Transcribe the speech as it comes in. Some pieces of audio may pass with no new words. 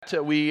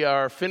that, we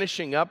are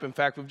finishing up. In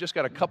fact, we've just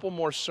got a couple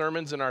more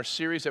sermons in our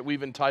series that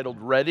we've entitled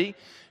Ready.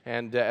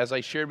 And as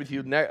I shared with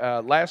you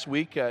last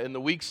week, in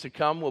the weeks to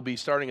come, we'll be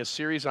starting a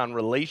series on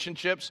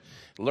relationships,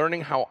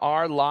 learning how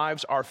our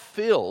lives are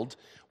filled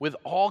with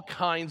all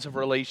kinds of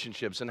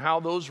relationships and how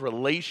those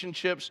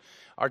relationships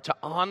are to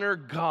honor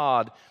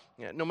God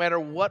no matter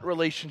what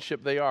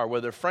relationship they are,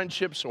 whether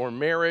friendships or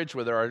marriage,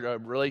 whether our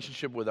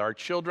relationship with our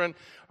children,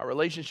 our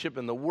relationship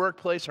in the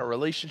workplace, our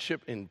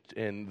relationship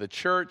in the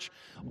church,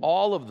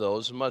 all of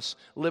those must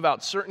live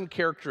out certain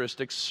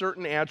characteristics,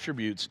 certain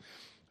attributes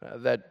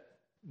that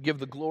give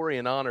the glory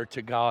and honor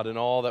to God in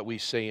all that we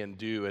say and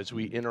do as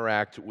we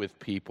interact with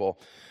people.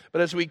 But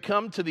as we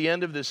come to the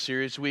end of this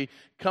series, we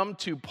come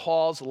to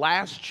Paul's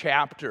last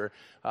chapter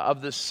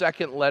of the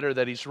second letter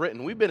that he's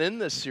written. We've been in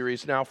this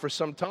series now for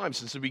some time.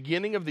 Since the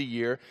beginning of the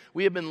year,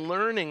 we have been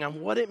learning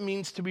on what it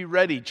means to be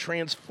ready,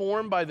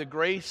 transformed by the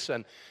grace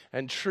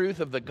and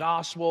truth of the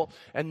gospel,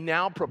 and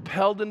now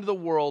propelled into the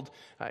world,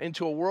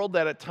 into a world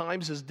that at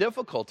times is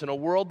difficult, in a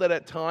world that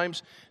at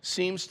times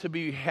seems to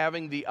be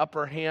having the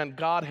upper hand.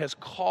 God has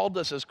called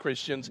us as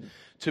Christians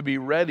to be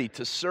ready,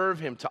 to serve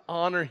Him, to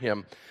honor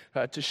Him,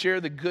 to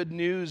share the good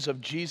news of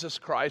Jesus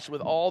Christ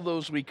with all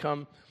those we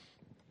come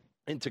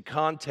into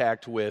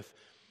contact with.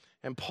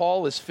 And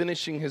Paul is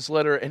finishing his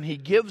letter, and he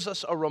gives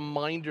us a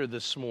reminder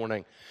this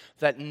morning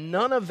that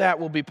none of that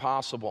will be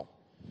possible,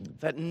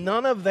 that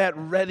none of that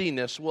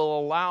readiness will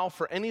allow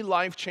for any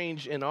life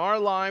change in our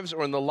lives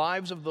or in the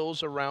lives of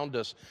those around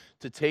us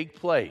to take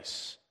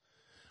place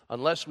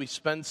unless we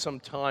spend some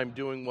time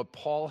doing what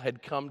Paul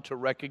had come to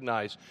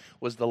recognize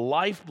was the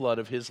lifeblood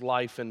of his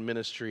life and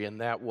ministry,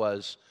 and that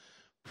was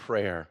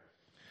prayer.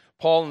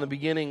 Paul, in the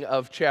beginning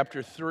of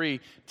chapter 3,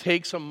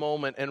 takes a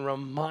moment and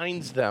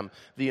reminds them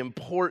the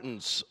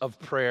importance of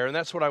prayer. And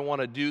that's what I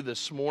want to do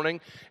this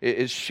morning,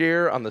 is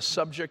share on the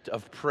subject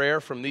of prayer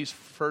from these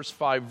first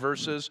 5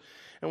 verses.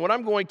 And what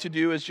I'm going to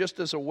do is just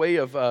as a way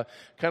of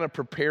kind of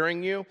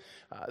preparing you,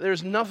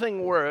 there's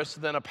nothing worse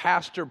than a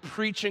pastor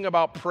preaching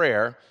about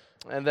prayer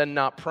and then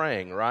not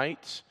praying,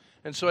 right?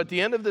 And so at the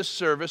end of this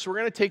service, we're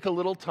going to take a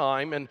little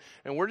time, and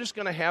we're just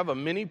going to have a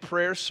mini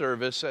prayer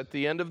service at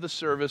the end of the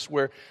service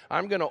where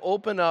I'm going to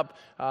open up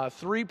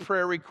 3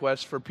 prayer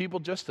requests for people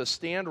just to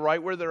stand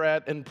right where they're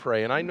at and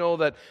pray. And I know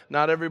that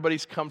not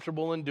everybody's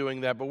comfortable in doing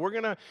that, but we're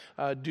going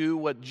to do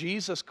what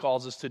Jesus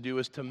calls us to do,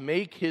 is to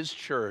make His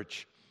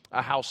church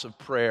a house of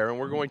prayer. And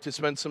we're going to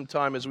spend some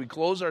time as we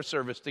close our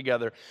service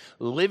together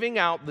living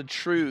out the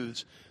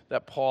truths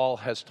that Paul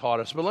has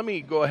taught us. But let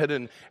me go ahead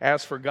and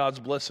ask for God's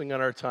blessing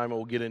on our time, and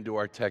we'll get into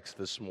our text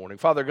this morning.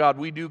 Father God,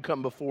 we do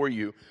come before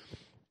you.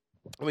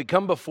 We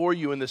come before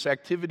you in this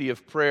activity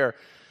of prayer,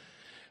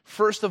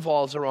 first of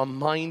all, as a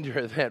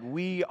reminder that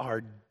we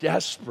are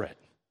desperate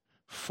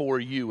for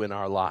you in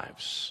our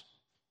lives.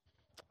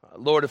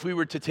 Lord, if we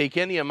were to take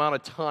any amount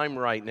of time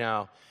right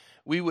now,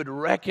 we would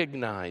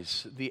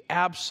recognize the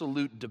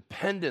absolute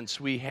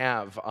dependence we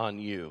have on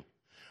you.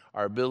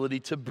 Our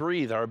ability to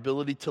breathe, our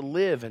ability to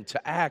live and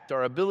to act,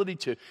 our ability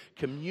to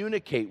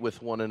communicate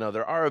with one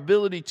another, our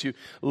ability to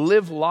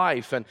live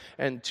life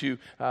and to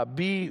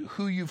be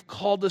who you've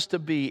called us to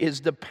be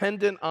is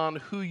dependent on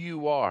who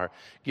you are,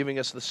 giving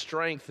us the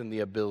strength and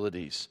the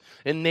abilities,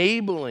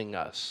 enabling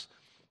us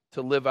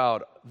to live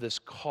out this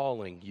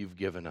calling you've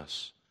given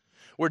us.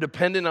 We're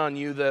dependent on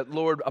you that,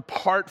 Lord,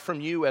 apart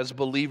from you as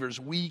believers,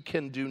 we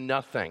can do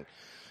nothing.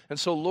 And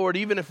so, Lord,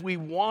 even if we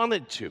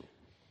wanted to,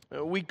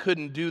 we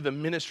couldn't do the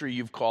ministry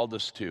you've called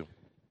us to.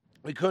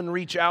 We couldn't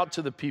reach out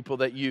to the people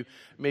that you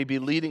may be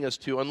leading us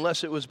to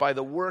unless it was by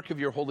the work of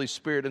your Holy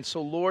Spirit. And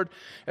so, Lord,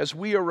 as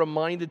we are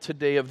reminded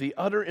today of the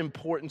utter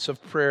importance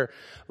of prayer,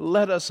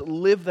 let us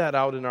live that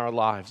out in our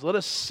lives. Let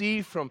us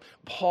see from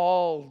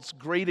Paul's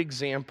great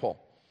example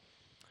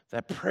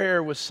that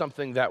prayer was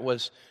something that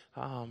was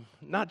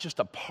not just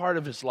a part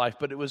of his life,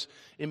 but it was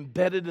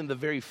embedded in the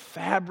very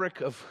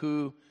fabric of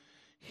who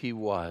he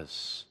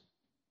was.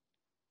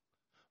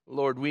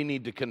 Lord, we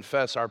need to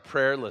confess our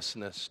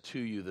prayerlessness to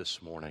you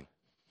this morning.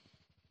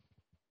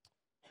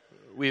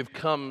 We have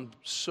come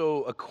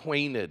so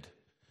acquainted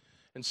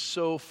and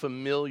so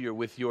familiar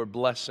with your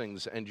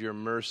blessings and your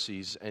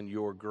mercies and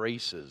your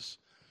graces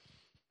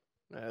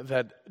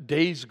that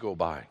days go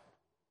by,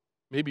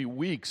 maybe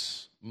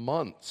weeks,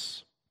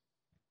 months,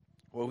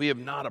 where we have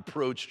not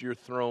approached your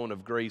throne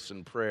of grace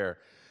and prayer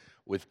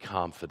with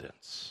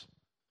confidence.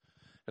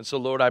 And so,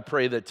 Lord, I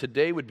pray that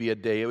today would be a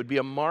day, it would be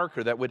a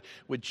marker that would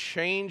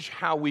change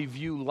how we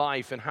view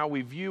life and how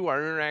we view our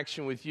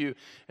interaction with you,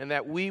 and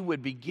that we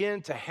would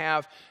begin to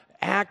have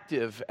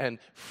active and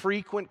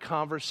frequent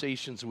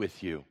conversations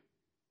with you.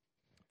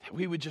 That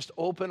we would just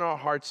open our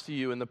hearts to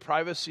you in the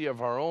privacy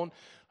of our own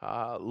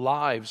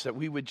lives, that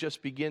we would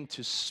just begin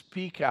to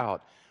speak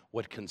out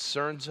what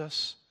concerns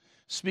us,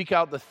 speak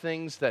out the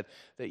things that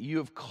you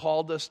have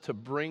called us to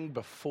bring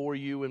before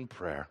you in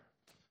prayer.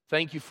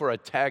 Thank you for a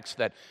text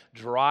that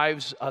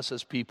drives us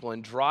as people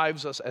and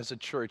drives us as a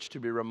church to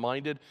be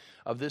reminded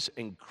of this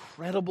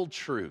incredible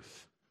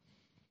truth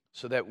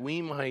so that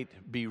we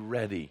might be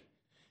ready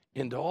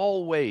in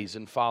all ways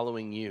in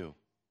following you,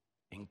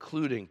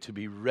 including to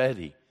be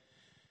ready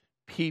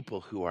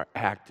people who are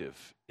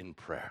active in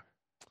prayer.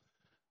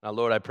 Now,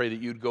 Lord, I pray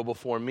that you'd go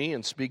before me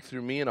and speak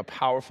through me in a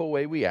powerful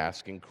way, we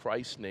ask. In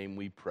Christ's name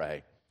we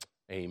pray.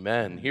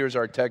 Amen. Here's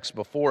our text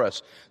before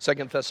us, 2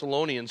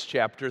 Thessalonians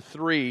chapter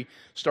 3,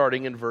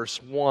 starting in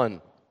verse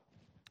 1.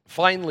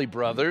 Finally,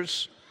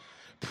 brothers,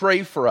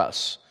 pray for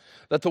us,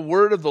 that the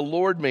word of the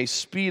Lord may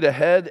speed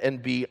ahead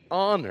and be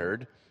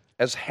honored,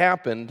 as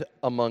happened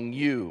among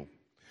you,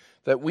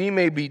 that we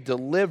may be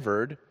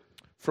delivered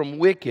from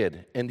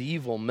wicked and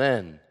evil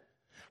men.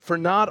 For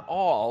not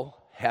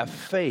all have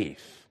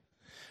faith.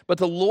 But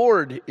the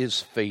Lord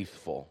is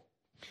faithful.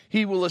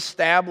 He will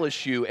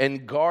establish you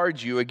and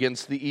guard you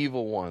against the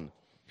evil one.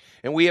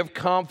 And we have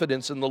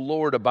confidence in the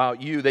Lord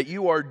about you, that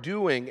you are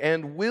doing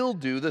and will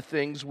do the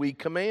things we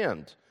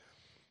command.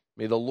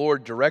 May the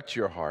Lord direct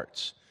your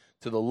hearts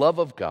to the love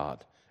of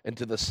God and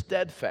to the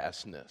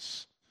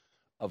steadfastness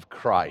of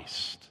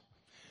Christ.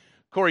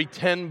 Corrie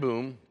ten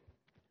Boom,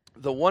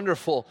 the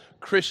wonderful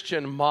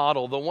Christian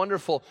model, the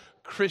wonderful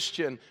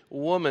Christian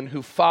woman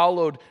who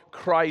followed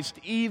Christ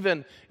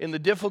even in the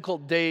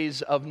difficult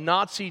days of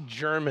Nazi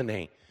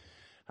Germany,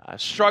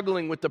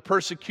 struggling with the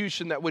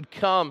persecution that would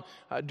come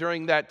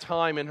during that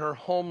time in her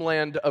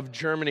homeland of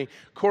Germany.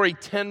 Corrie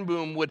ten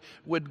Boom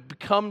would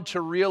come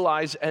to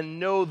realize and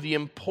know the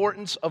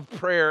importance of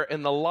prayer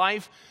in the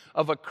life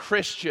of a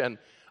Christian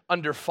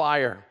under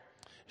fire.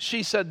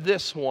 She said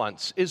this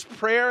once: "Is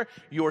prayer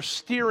your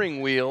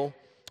steering wheel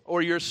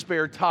or your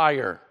spare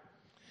tire?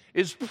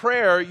 Is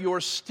prayer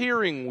your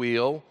steering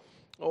wheel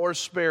or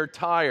spare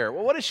tire?"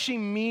 Well, what does she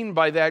mean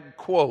by that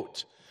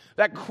quote?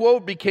 That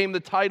quote became the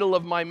title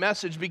of my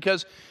message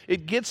because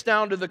it gets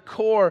down to the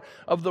core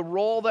of the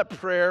role that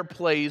prayer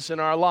plays in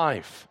our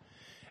life.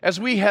 As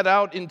we head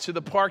out into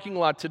the parking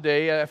lot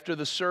today after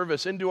the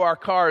service, into our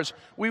cars,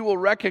 we will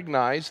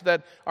recognize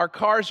that our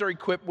cars are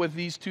equipped with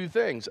these two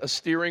things: a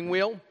steering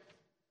wheel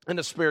and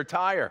a spare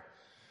tire.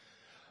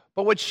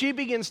 But what she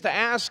begins to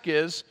ask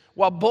is,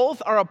 while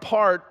both are a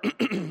part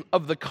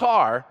of the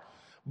car,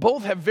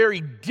 both have very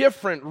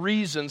different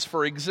reasons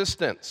for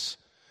existence.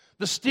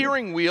 The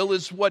steering wheel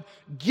is what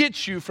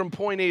gets you from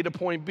point A to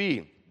point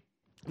B.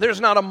 There's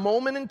not a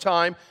moment in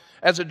time,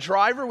 as a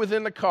driver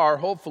within the car,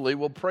 hopefully,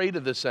 we'll pray to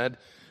this end,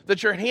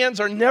 that your hands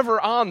are never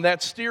on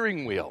that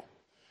steering wheel.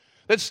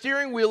 That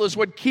steering wheel is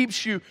what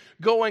keeps you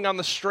going on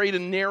the straight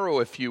and narrow,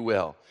 if you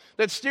will.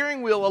 That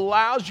steering wheel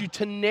allows you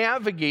to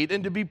navigate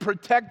and to be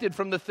protected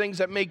from the things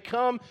that may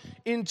come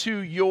into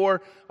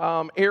your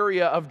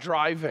area of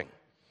driving.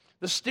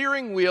 The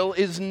steering wheel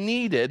is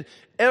needed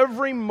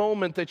every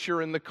moment that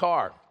you're in the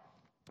car.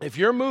 If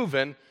you're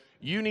moving,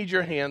 you need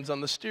your hands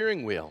on the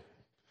steering wheel.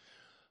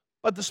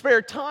 But the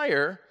spare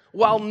tire,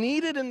 while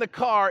needed in the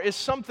car, is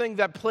something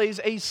that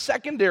plays a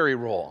secondary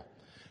role.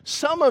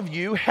 Some of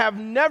you have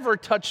never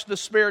touched the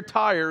spare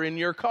tire in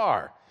your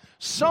car.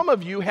 Some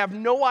of you have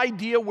no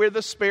idea where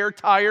the spare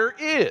tire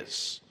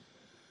is.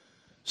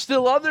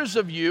 Still others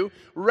of you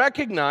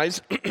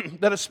recognize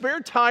that a spare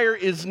tire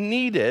is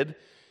needed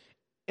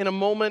in a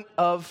moment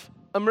of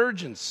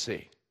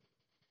emergency.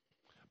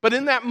 But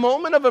in that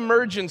moment of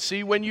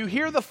emergency, when you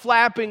hear the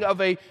flapping of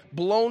a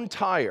blown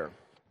tire,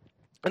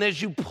 and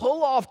as you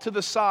pull off to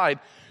the side,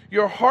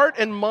 your heart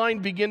and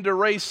mind begin to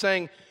race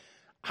saying,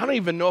 I don't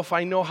even know if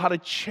I know how to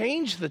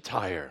change the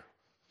tire.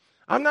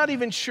 I'm not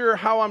even sure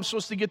how I'm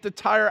supposed to get the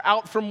tire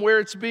out from where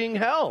it's being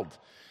held.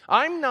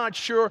 I'm not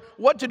sure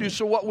what to do.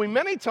 So what we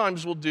many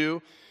times will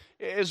do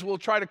is we'll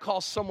try to call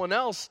someone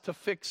else to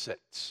fix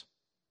it.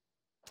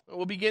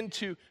 We'll begin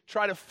to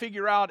try to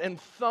figure out and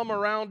thumb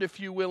around, if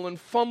you will, and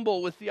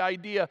fumble with the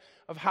idea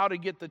of how to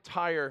get the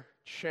tire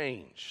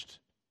changed.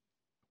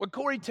 What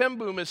Corrie ten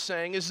Boom is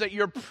saying is that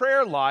your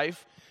prayer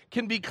life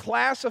can be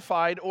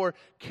classified or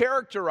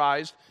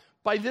characterized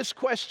by this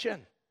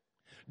question.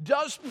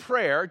 Does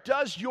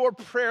your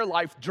prayer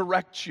life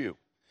direct you?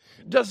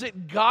 Does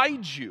it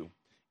guide you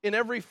in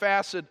every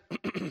facet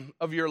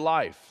of your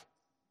life?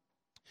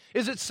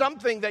 Is it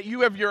something that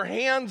you have your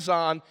hands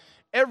on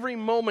every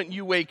moment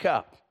you wake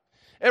up?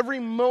 Every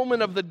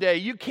moment of the day?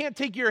 You can't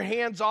take your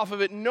hands off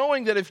of it,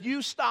 knowing that if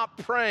you stop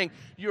praying,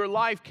 your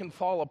life can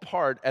fall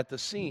apart at the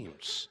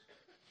seams.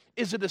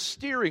 Is it a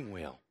steering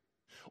wheel?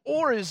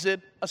 Or is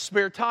it a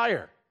spare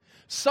tire?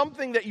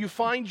 Something that you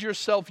find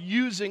yourself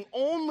using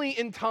only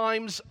in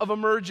times of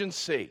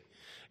emergency.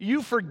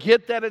 You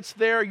forget that it's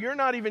there. You're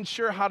not even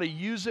sure how to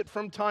use it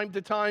from time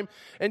to time.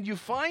 And you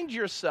find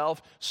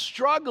yourself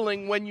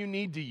struggling when you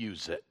need to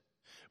use it.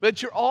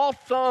 But you're all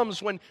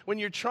thumbs when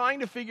you're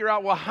trying to figure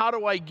out, well, how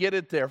do I get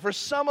it there? For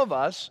some of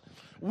us,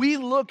 we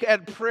look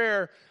at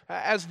prayer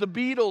as the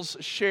Beatles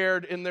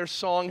shared in their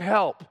song,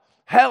 Help.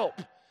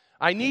 Help.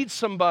 I need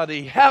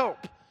somebody.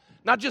 Help.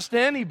 Not just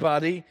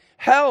anybody.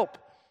 Help.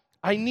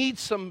 I need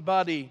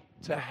somebody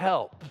to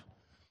help.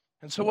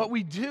 And so what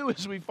we do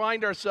is we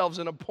find ourselves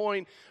in a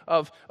point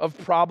of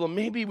problem.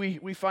 Maybe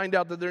we find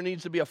out that there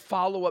needs to be a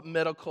follow-up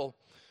medical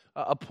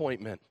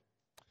appointment.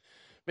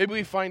 Maybe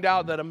we find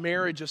out that a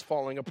marriage is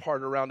falling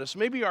apart around us.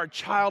 Maybe our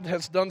child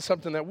has done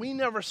something that we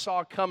never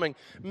saw coming.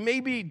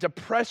 Maybe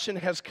depression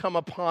has come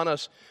upon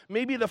us.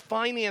 Maybe the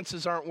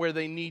finances aren't where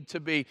they need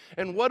to be.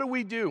 And what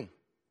do?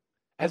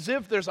 As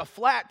if there's a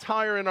flat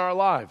tire in our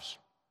lives,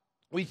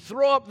 we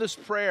throw up this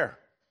prayer,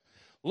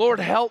 Lord,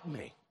 help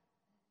me.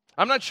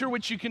 I'm not sure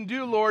what you can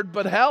do, Lord,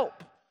 but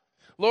help.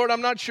 Lord,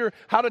 I'm not sure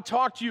how to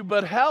talk to you,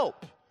 but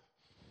help.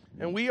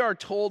 And we are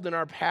told in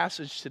our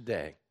passage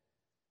today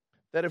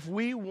that if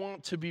we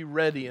want to be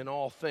ready in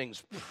all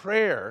things,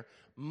 prayer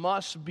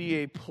must be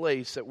a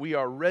place that we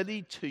are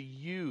ready to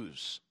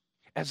use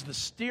as the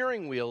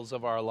steering wheels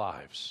of our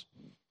lives,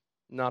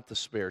 not the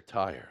spare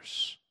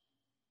tires.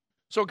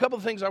 So a couple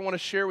of things I want to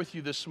share with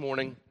you this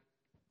morning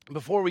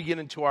before we get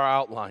into our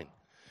outline.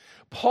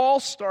 Paul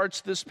starts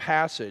this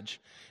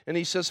passage and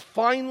he says,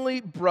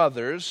 finally,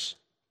 brothers,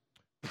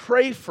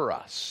 pray for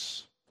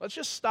us. Let's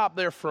just stop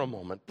there for a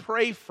moment.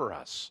 Pray for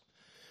us.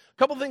 A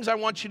couple things I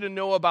want you to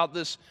know about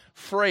this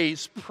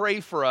phrase,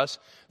 pray for us,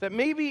 that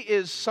maybe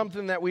is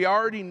something that we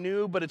already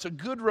knew, but it's a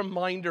good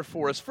reminder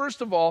for us.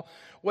 First of all,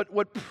 what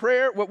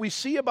we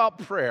see about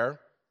prayer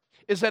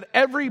is that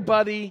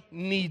everybody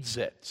needs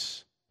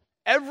it.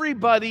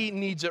 Everybody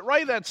needs it.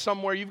 Write that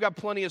somewhere. You've got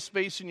plenty of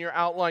space in your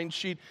outline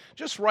sheet.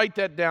 Just write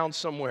that down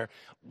somewhere.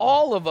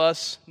 All of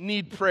us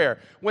need prayer.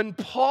 When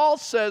Paul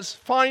says,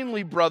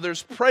 finally,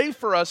 brothers, pray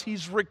for us,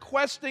 he's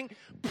requesting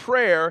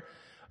prayer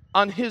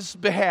on his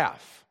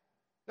behalf.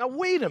 Now,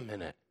 wait a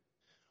minute.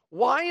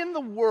 Why in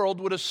the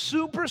world would a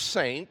super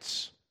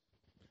saint,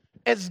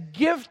 as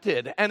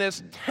gifted and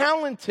as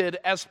talented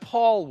as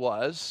Paul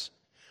was,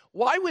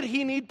 why would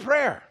he need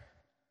prayer?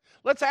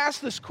 Let's ask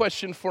this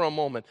question for a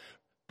moment.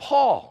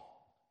 Paul,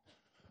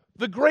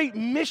 the great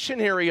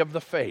missionary of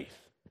the faith.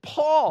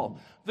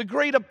 Paul, the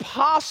great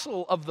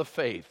apostle of the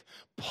faith.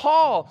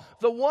 Paul,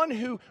 the one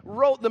who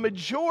wrote the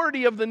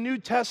majority of the New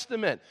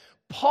Testament.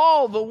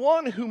 Paul, the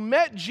one who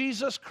met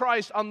Jesus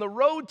Christ on the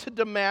road to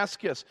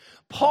Damascus.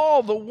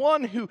 Paul, the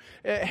one who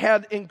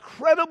had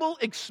incredible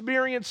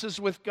experiences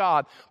with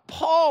God.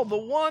 Paul, the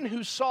one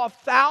who saw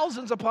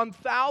thousands upon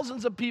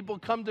thousands of people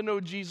come to know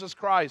Jesus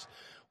Christ.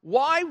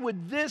 Why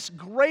would this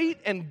great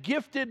and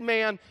gifted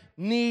man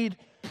need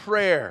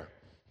prayer?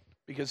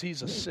 Because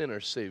he's a sinner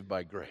saved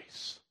by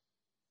grace.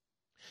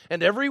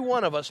 And every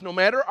one of us, no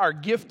matter our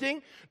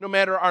gifting, no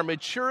matter our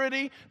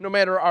maturity, no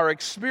matter our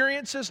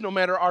experiences, no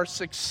matter our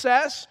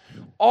success,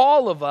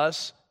 all of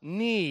us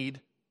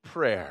need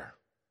prayer.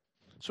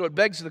 So it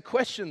begs the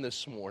question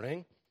this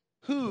morning,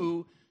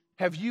 who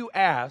have you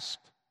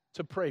asked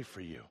to pray for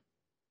you?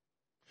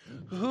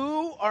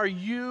 Who are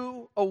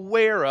you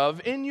aware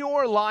of in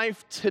your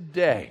life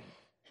today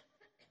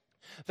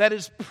that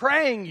is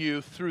praying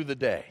you through the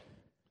day,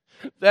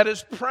 that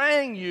is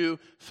praying you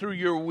through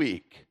your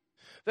week,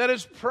 that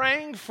is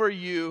praying for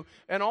you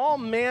in all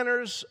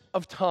manners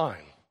of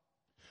time?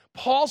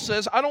 Paul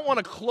says, I don't want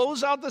to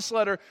close out this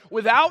letter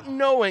without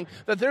knowing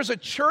that there's a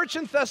church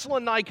in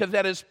Thessalonica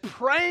that is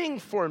praying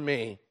for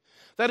me,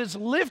 that is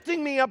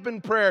lifting me up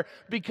in prayer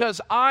because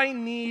I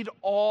need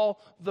all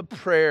the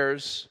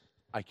prayers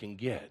I can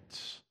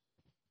get.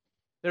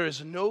 There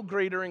is no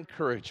greater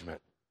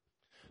encouragement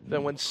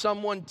than when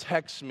someone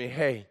texts me,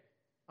 hey,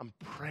 I'm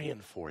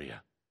praying for you.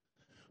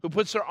 Who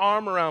puts their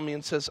arm around me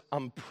and says,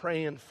 I'm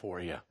praying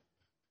for you.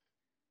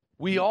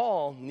 We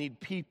all need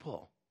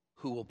people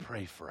who will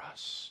pray for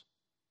us.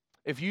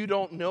 If you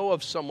don't know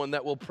of someone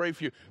that will pray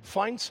for you,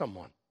 find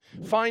someone.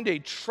 Find a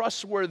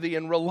trustworthy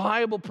and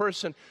reliable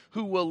person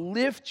who will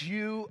lift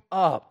you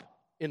up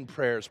in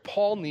prayers.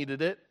 Paul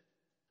needed it.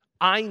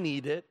 I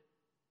need it.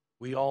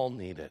 We all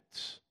need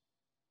it.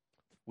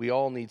 We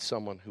all need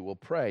someone who will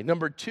pray.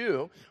 Number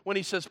two, when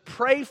he says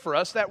pray for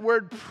us, that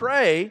word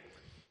pray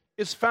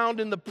is found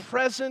in the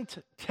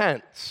present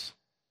tense.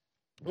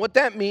 What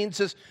that means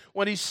is,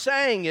 what he's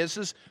saying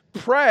is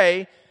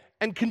pray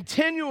and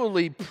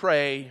continually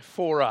pray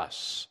for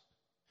us.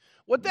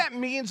 What that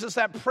means is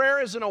that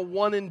prayer isn't a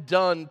one and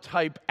done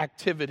type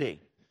activity,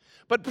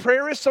 but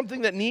prayer is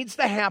something that needs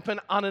to happen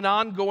on an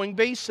ongoing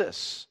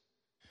basis.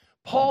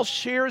 Paul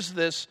shares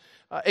this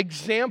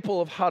example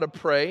of how to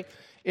pray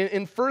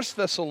in 1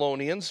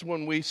 Thessalonians.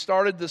 When we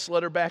started this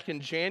letter back in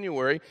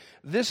January,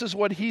 this is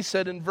what he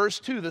said in verse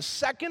 2. The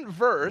second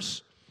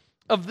verse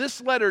of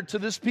this letter to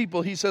this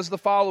people, he says the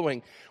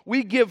following: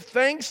 we give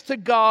thanks to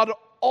God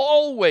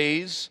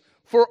always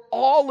for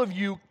all of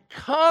you,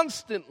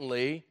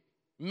 constantly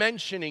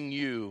mentioning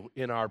you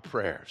in our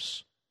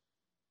prayers.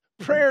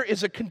 Prayer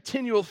is a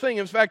continual thing.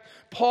 In fact,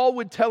 Paul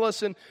would tell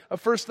us in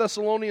 1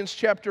 Thessalonians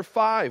chapter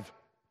 5,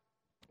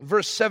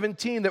 verse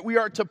 17, that we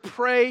are to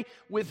pray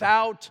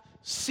without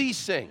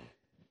ceasing.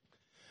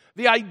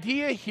 The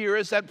idea here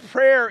is that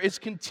prayer is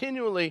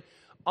continually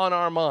on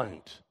our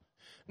mind.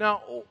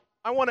 Now,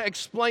 I want to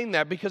explain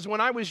that because when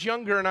I was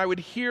younger and I would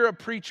hear a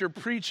preacher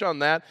preach on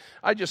that,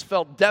 I just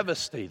felt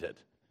devastated.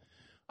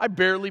 I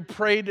barely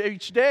prayed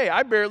each day.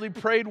 I barely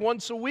prayed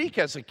once a week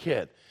as a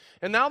kid.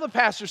 And now the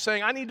pastor's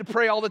saying, I need to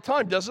pray all the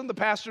time. Doesn't the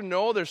pastor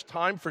know there's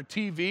time for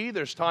TV,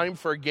 there's time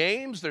for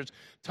games, there's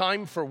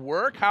time for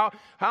work? How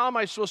am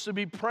I supposed to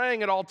be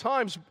praying at all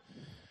times?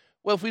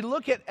 Well, if we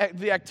look at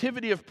the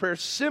activity of prayer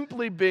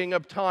simply being a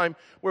time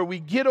where we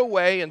get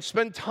away and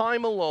spend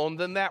time alone,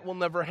 then that will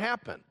never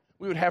happen.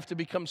 We would have to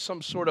become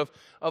some sort of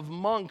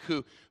monk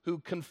who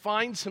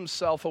confines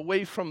himself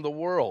away from the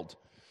world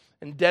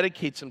and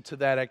dedicates him to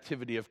that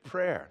activity of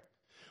prayer.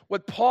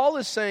 What Paul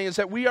is saying is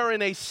that we are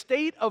in a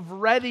state of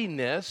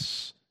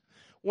readiness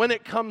when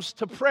it comes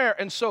to prayer.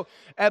 And so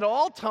at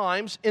all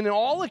times, in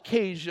all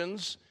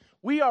occasions,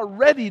 we are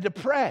ready to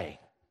pray.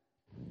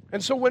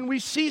 And so when we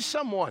see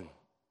someone,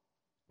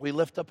 we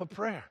lift up a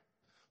prayer.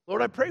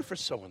 Lord, I pray for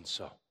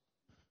so-and-so.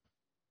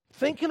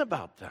 Thinking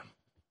about them.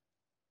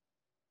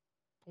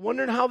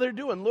 Wondering how they're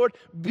doing. Lord,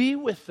 be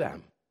with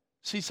them.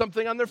 See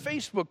something on their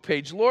Facebook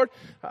page. Lord,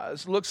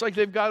 it looks like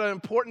they've got an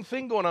important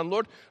thing going on.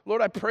 Lord,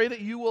 I pray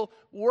that you will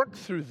work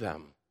through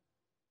them.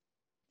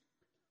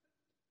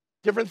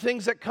 Different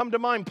things that come to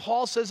mind.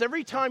 Paul says,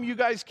 every time you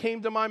guys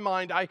came to my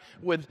mind, I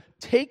would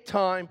take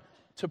time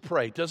to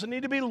pray. Doesn't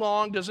need to be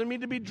long, doesn't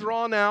need to be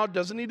drawn out,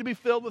 doesn't need to be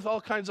filled with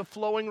all kinds of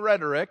flowing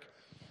rhetoric,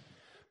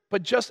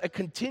 but just a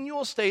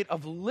continual state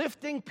of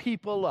lifting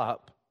people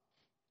up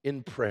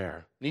in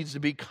prayer. Needs to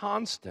be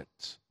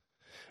constant.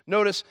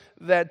 Notice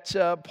that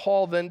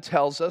Paul then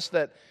tells us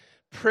that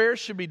prayer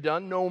should be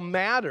done no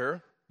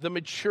matter the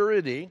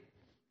maturity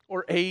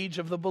or age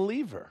of the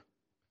believer.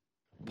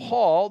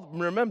 Paul,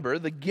 remember,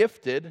 the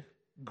gifted,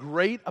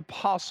 great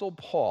apostle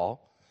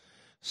Paul,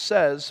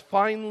 says,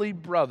 finally,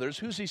 brothers,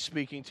 who's he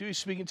speaking to? He's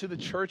speaking to the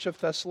church of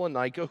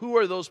Thessalonica. Who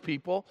are those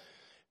people?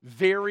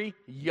 Very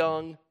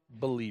young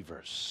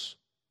believers.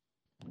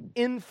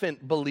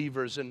 Infant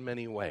believers in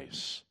many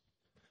ways.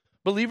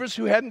 Believers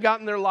who hadn't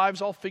gotten their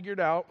lives all figured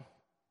out.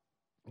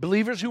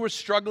 Believers who were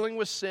struggling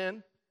with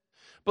sin.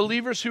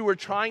 Believers who were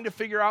trying to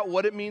figure out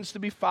what it means to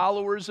be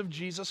followers of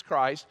Jesus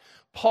Christ.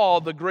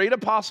 Paul, the great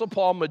apostle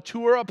Paul,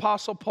 mature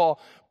apostle Paul,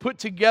 put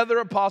together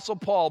apostle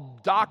Paul,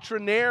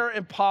 doctrinaire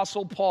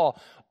apostle Paul,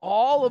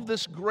 all of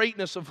this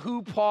greatness of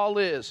who Paul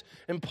is.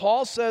 And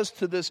Paul says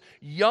to this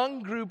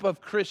young group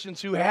of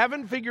Christians who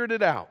haven't figured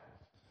it out,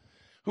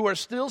 who are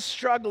still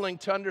struggling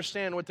to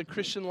understand what the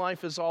Christian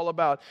life is all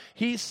about,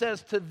 he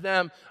says to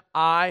them,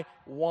 I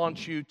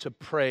want you to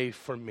pray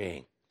for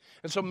me.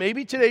 And so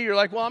maybe today you're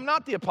like, well, I'm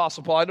not the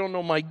Apostle Paul. I don't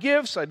know my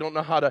gifts. I don't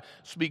know how to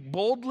speak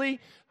boldly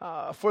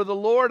for the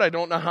Lord. I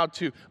don't know how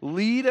to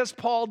lead as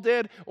Paul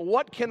did.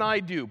 What can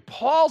I do?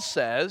 Paul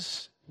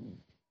says,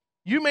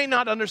 you may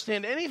not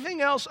understand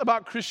anything else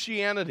about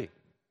Christianity.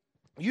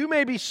 You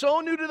may be so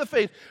new to the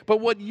faith,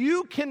 but what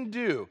you can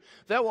do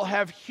that will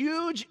have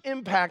huge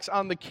impacts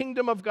on the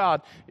kingdom of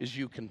God is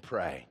you can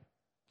pray.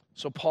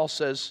 So Paul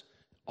says,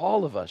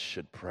 all of us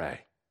should pray.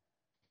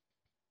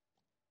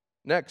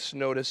 Next,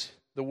 notice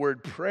the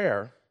word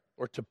prayer,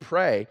 or to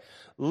pray,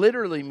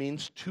 literally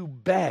means to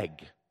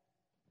beg,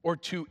 or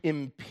to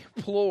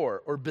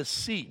implore, or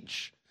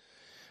beseech.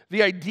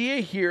 The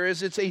idea here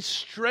is it's a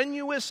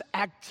strenuous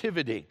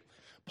activity.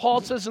 Paul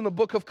says in the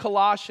book of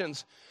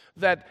Colossians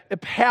that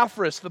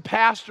Epaphras, the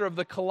pastor of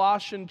the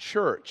Colossian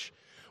church,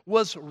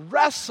 was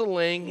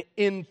wrestling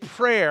in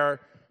prayer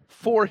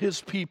for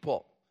his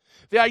people.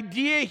 The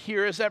idea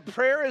here is that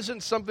prayer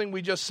isn't something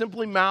we just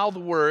simply mouth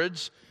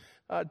words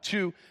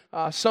to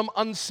some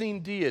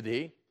unseen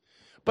deity,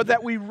 but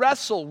that we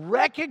wrestle,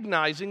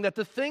 recognizing that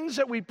the things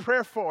that we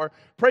pray for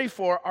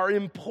are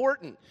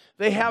important.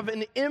 They have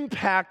an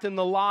impact in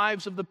the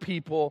lives of the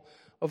people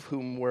of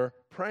whom we're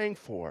praying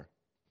for.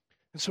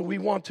 And so we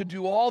want to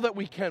do all that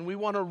we can. We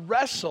want to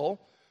wrestle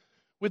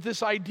with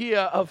this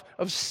idea of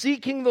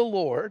seeking the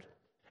Lord,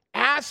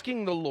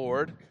 asking the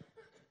Lord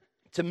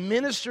to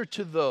minister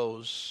to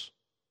those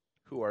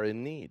who are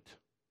in need.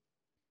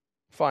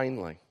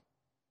 Finally,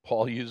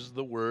 Paul uses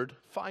the word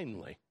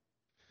finally.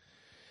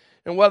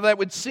 And while that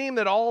would seem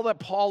that all that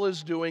Paul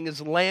is doing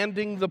is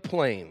landing the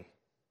plane,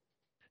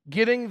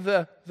 getting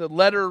the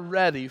letter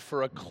ready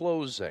for a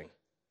closing,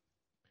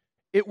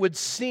 it would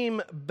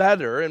seem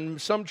better, and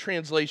some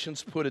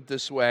translations put it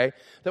this way,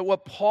 that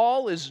what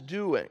Paul is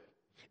doing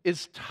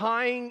is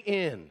tying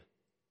in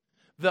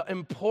the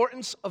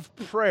importance of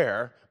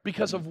prayer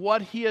because of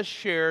what he has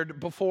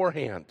shared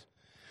beforehand.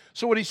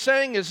 So what he's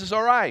saying is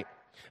all right,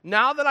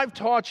 now that I've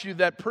taught you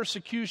that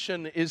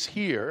persecution is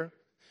here,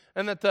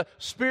 and that the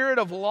spirit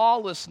of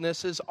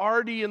lawlessness is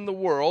already in the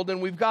world,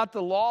 and we've got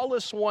the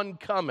lawless one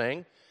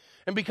coming,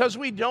 and because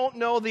we don't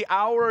know the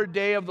hour or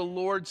day of the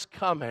Lord's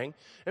coming,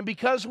 and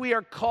because we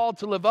are called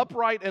to live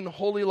upright and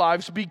holy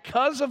lives,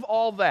 because of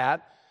all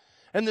that,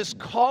 and this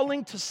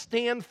calling to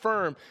stand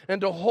firm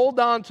and to hold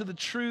on to the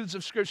truths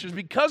of Scriptures,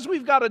 because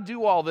we've got to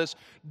do all this,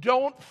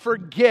 don't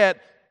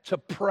forget to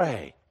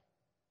pray.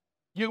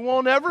 You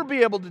won't ever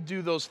be able to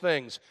do those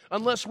things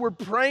unless we're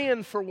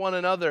praying for one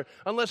another,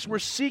 unless we're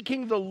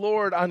seeking the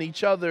Lord on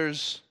each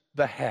other's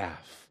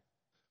behalf.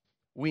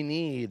 We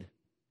need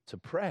to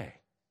pray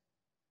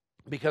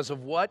because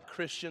of what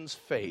Christians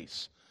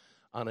face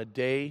on a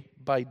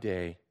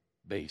day-by-day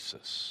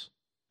basis.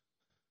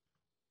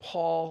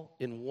 Paul,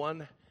 in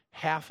one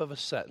half of a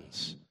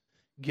sentence,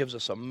 gives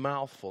us a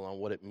mouthful on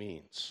what it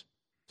means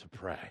to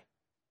pray.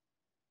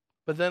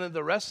 But then in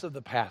the rest of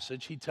the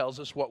passage, he tells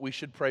us what we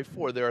should pray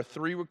for. There are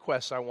 3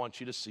 requests I want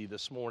you to see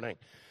this morning.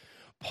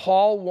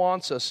 Paul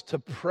wants us to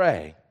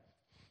pray,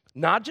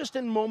 not just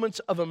in moments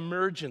of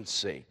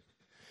emergency,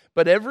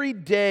 but every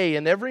day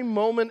and every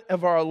moment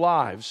of our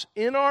lives.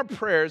 In our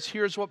prayers,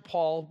 here's what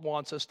Paul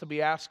wants us to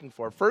be asking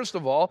for. First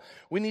of all,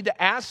 we need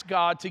to ask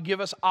God to give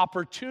us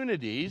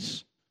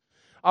opportunities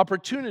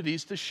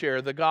to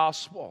share the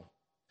gospel.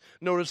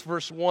 Notice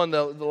verse 1,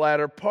 the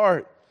latter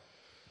part.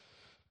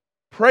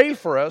 Pray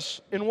for us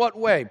in what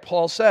way?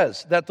 Paul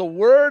says, that the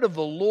word of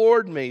the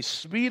Lord may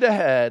speed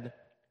ahead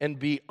and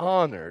be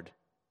honored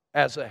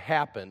as it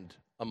happened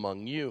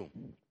among you.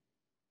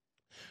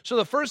 So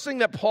the first thing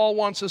that Paul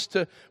wants us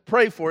to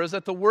pray for is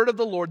that the word of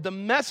the Lord, the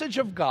message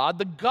of God,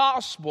 the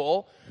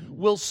gospel,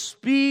 will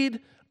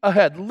speed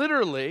ahead.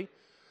 Literally,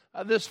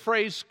 this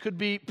phrase could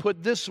be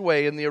put this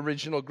way in the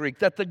original Greek,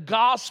 that the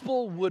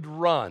gospel would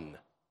run.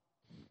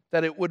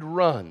 That it would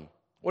run.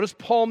 What does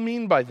Paul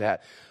mean by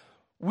that?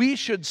 We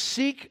should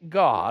seek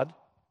God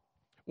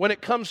when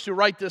it comes to,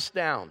 write this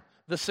down,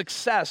 the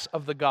success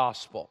of the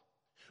gospel.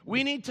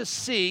 We need to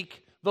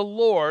seek the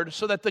Lord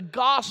so that the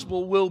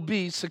gospel will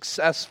be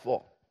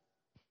successful.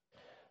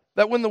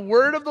 That when the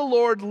word of the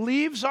Lord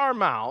leaves our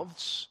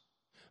mouths,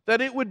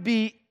 that it would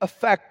be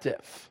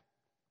effective.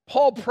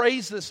 Paul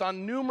prays this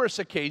on numerous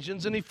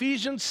occasions. In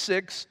Ephesians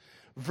 6,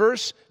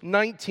 verse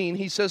 19,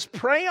 he says,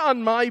 "Pray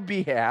on my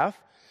behalf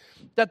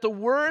that the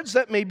words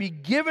that may be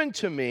given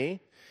to me,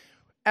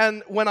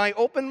 and when I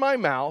open my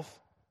mouth,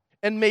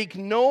 and make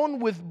known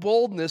with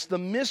boldness the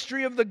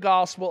mystery of the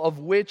gospel of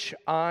which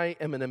I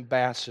am an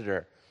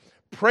ambassador.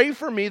 Pray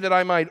for me that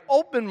I might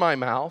open my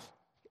mouth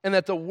and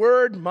that the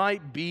word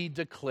might be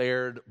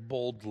declared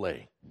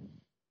boldly."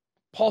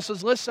 Paul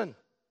says, listen,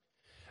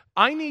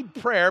 I need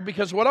prayer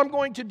because what I'm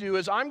going to do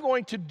is I'm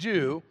going to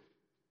do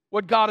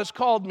what God has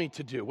called me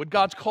to do, what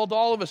God's called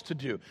all of us to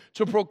do,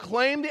 to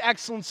proclaim the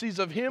excellencies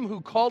of Him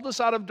who called us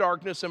out of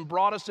darkness and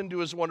brought us into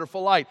His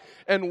wonderful light.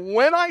 And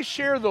when I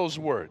share those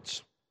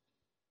words,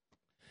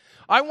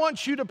 I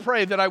want you to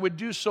pray that I would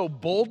do so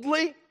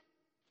boldly,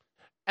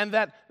 and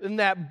that in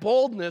that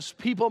boldness,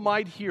 people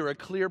might hear a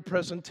clear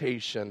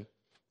presentation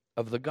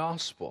of the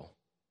gospel.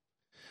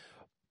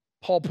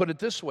 Paul put it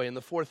this way in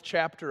the 4th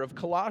chapter of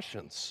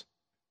Colossians.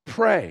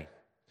 Pray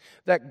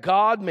that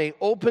God may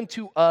open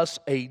to us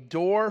a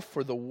door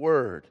for the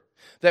word,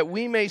 that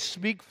we may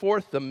speak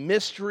forth the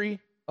mystery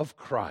of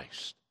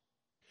Christ.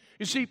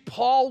 You see,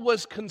 Paul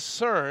was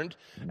concerned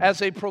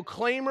as a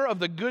proclaimer of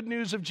the good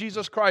news of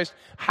Jesus Christ.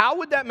 How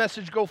would that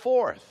message go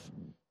forth?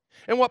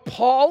 And what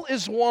Paul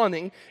is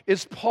wanting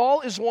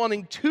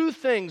 2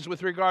 things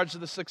with regards to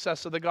the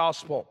success of the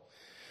gospel.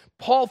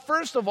 Paul,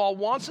 first of all,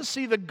 wants to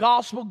see the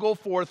gospel go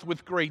forth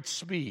with great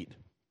speed.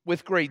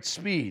 With great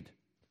speed.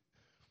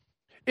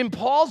 In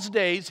Paul's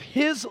days,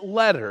 his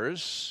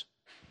letters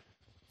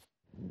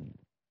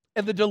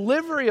and the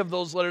delivery of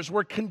those letters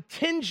were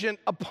contingent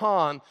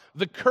upon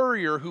the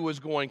courier who was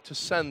going to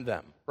send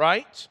them,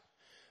 right?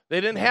 They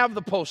didn't have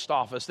the post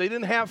office. They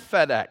didn't have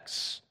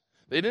FedEx.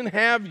 They didn't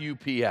have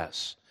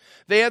UPS.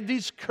 They had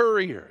these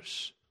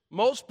couriers.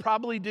 Most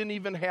probably didn't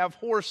even have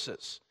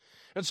horses.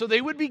 And so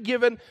they would be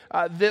given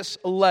this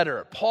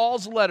letter,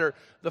 Paul's letter,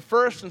 the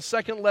first and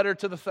second letter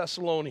to the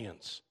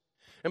Thessalonians.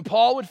 And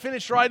Paul would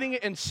finish writing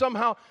it and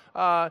somehow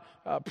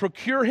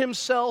procure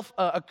himself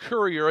a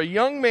courier, a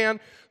young man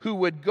who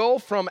would go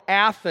from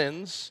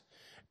Athens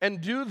and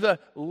do the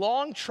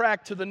long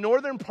trek to the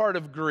northern part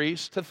of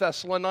Greece to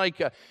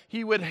Thessalonica.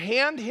 He would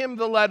hand him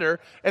the letter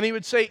and he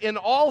would say, "In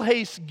all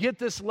haste, get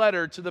this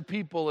letter to the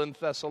people in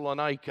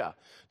Thessalonica,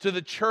 to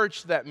the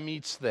church that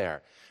meets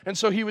there." And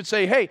so he would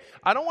say, "Hey,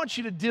 I don't want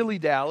you to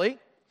dilly-dally.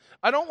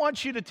 I don't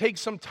want you to take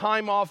some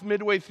time off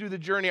midway through the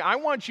journey. I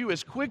want you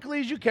as quickly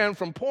as you can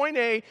from point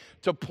A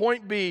to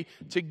point B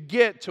to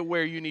get to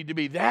where you need to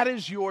be. That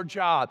is your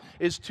job,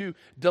 is to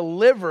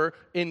deliver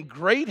in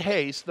great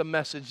haste the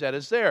message that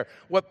is there."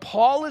 What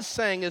Paul is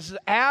saying is,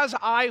 as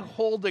I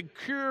hold a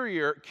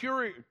courier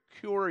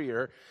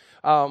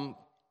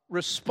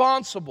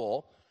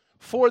responsible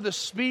for the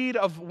speed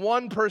of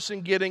one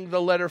person getting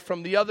the letter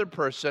from the other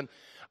person,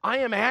 I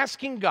am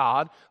asking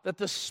God that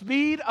the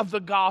speed of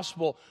the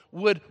gospel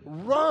would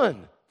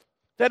run,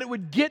 that it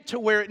would get to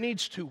where it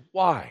needs to.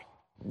 Why?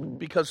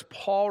 Because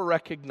Paul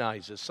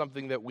recognizes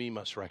something that we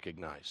must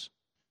recognize.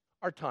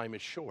 Our time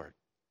is short.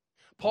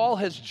 Paul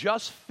has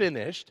just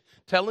finished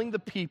telling the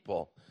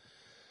people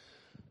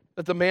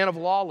that the man of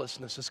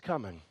lawlessness is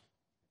coming,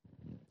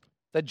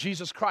 that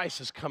Jesus Christ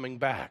is coming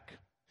back.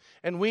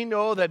 And we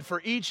know that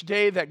for each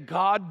day that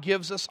God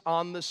gives us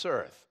on this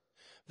earth,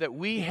 that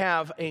we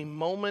have a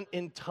moment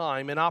in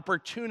time, an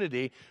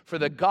opportunity for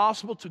the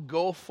gospel to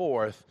go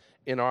forth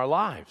in our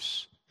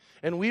lives.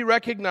 And we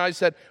recognize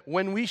that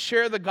when we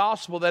share the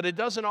gospel, that it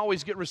doesn't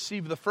always get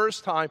received the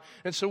first time.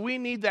 And so we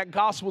need that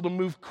gospel to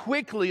move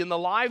quickly in the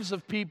lives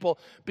of people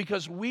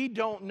because we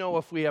don't know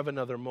if we have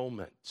another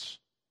moment.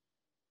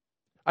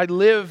 I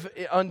live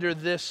under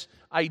this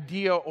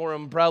idea or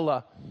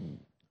umbrella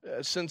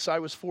since I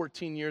was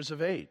 14 years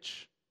of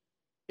age.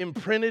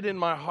 Imprinted in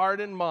my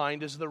heart and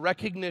mind is the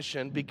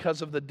recognition,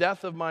 because of the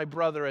death of my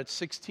brother at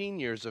 16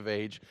 years of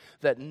age,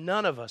 that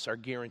none of us are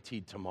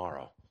guaranteed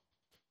tomorrow.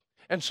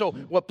 And so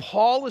what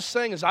Paul is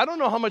saying is, I don't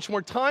know how much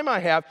more time I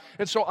have,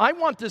 and so I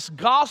want this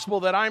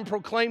gospel that I'm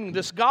proclaiming,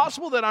 this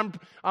gospel that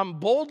I'm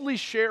boldly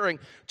sharing,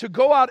 to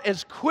go out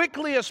as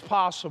quickly as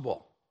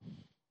possible.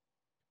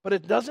 But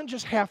it doesn't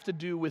just have to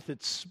do with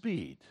its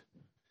speed.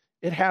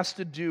 It has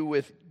to do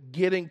with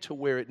getting to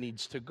where it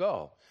needs to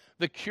go.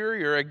 The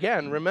courier,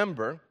 again,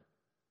 remember,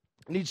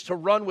 needs to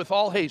run with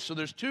all haste. So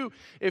there's two,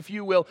 if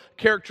you will,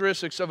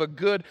 characteristics of a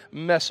good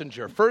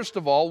messenger. First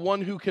of all,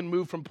 one who can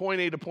move from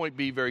point A to point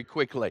B very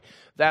quickly.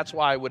 That's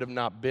why I would have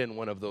not been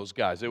one of those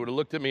guys. They would have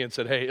looked at me and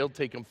said, hey, it'll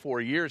take him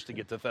 4 years to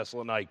get to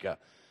Thessalonica.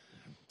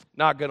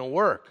 Not going to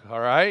work, all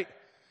right?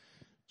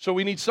 So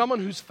we need someone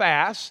who's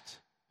fast,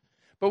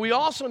 but we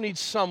also need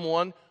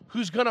someone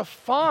who's going to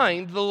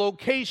find the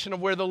location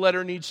of where the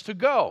letter needs to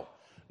go.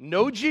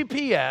 No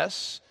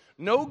GPS,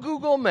 no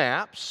Google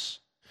Maps.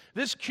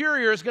 This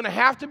courier is going to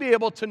have to be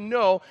able to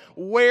know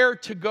where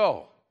to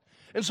go.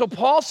 And so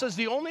Paul says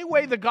the only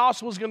way the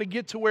gospel is going to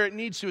get to where it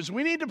needs to is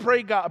we need to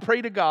pray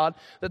to God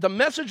that the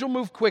message will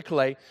move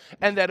quickly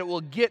and that it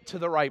will get to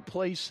the right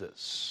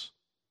places.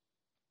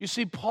 You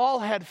see, Paul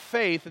had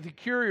faith that the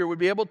courier would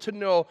be able to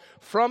know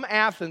from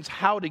Athens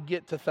how to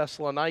get to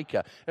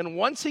Thessalonica. And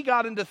once he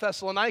got into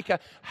Thessalonica,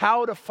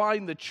 how to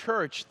find the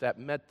church that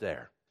met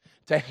there,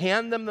 to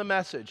hand them the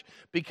message,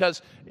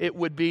 because it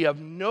would be of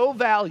no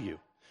value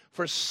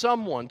for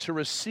someone to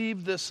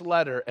receive this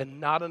letter and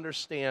not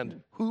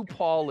understand who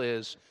Paul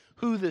is,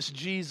 who this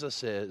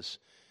Jesus is,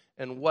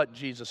 and what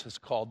Jesus has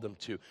called them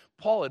to.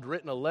 Paul had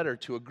written a letter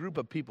to a group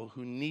of people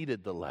who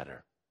needed the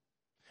letter.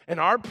 And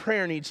our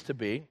prayer needs to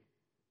be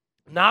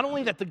not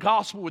only that the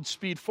gospel would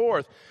speed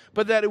forth,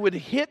 but that it would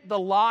hit the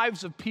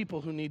lives of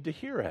people who need to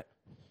hear it.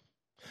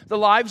 The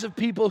lives of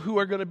people who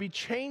are going to be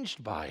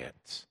changed by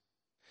it.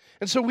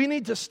 And so we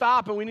need to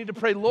stop and we need to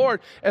pray,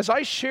 Lord, as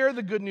I share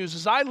the good news,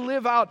 as I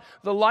live out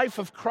the life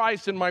of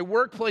Christ in my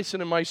workplace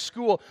and in my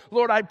school,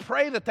 Lord, I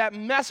pray that that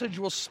message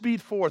will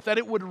speed forth, that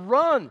it would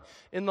run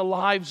in the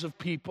lives of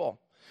people,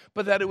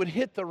 but that it would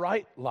hit the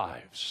right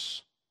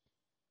lives.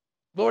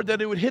 Lord,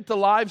 that it would hit the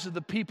lives of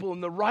the people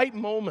in the right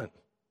moment,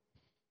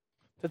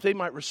 that they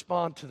might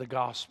respond to the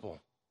gospel.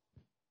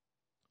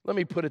 Let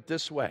me put it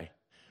this way.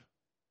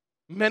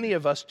 Many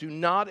of us do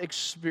not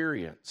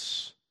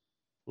experience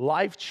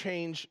life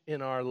change in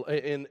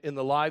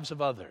the lives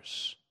of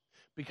others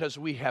because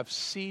we have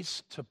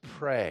ceased to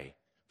pray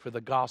for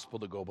the gospel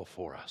to go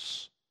before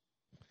us.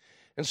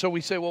 And so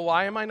we say, well,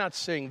 why am I not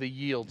seeing the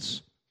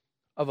yields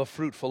of a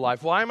fruitful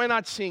life? Why am I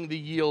not seeing the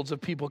yields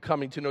of people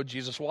coming to know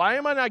Jesus? Why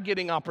am I not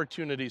getting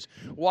opportunities?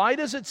 Why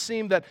does it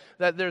seem that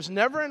there's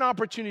never an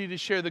opportunity to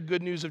share the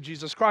good news of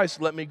Jesus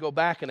Christ? Let me go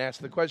back and ask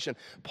the question.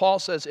 Paul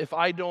says, if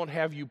I don't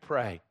have you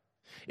pray,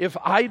 if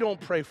I don't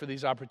pray for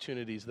these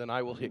opportunities, then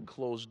I will hit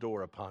closed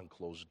door upon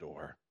closed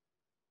door.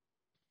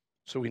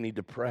 So we need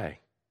to pray.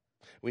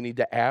 We need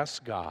to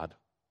ask God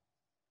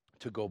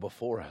to go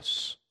before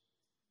us.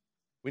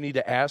 We need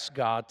to ask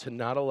God to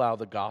not allow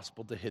the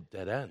gospel to hit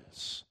dead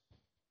ends,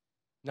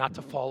 not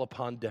to fall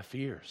upon deaf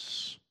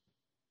ears,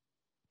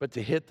 but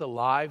to hit the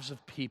lives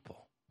of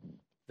people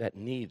that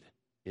need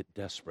it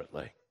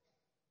desperately.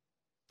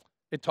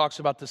 It talks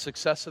about the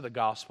success of the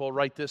gospel.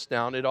 Write this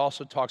down. It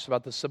also talks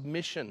about the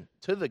submission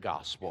to the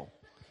gospel.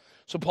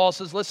 So Paul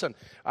says, listen,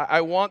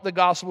 I want the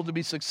gospel to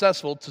be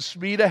successful, to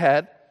speed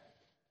ahead.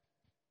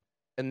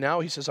 And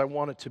now he says, I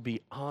want it to be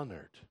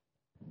honored.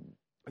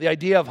 The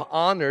idea of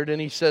honored,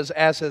 and he says,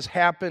 as has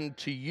happened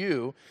to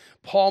you,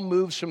 Paul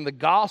moves from the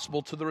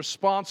gospel to the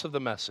response of the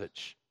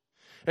message.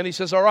 And he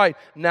says, all right,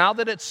 now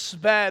that it's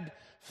sped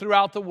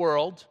throughout the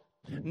world,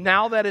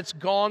 now that it's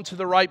gone to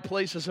the right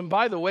places, and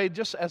by the way,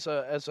 just as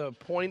a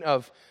point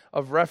of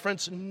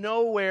reference,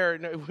 nowhere,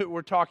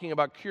 we're talking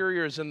about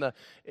couriers in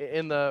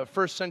the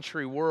first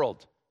century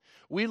world.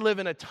 We live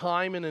in a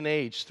time and an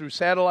age through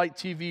satellite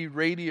TV,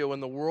 radio,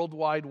 and the World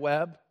Wide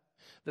Web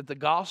that the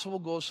gospel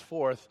goes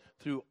forth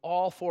through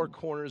all four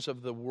corners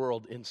of the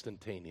world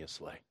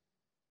instantaneously.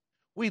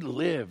 We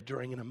live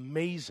during an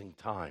amazing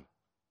time.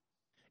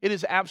 It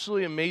is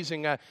absolutely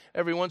amazing.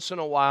 Every once in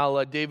a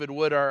while, David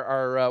Wood,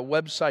 our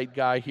website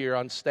guy here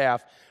on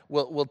staff,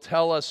 will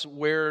tell us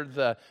where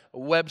the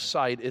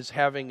website is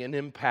having an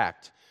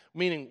impact,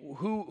 meaning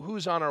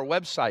who's on our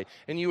website.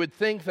 And you would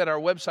think that our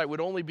website would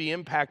only be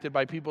impacted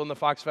by people in the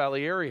Fox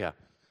Valley area.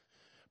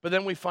 But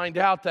then we find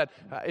out that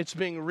it's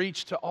being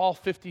reached to all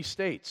 50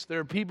 states. There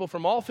are people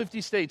from all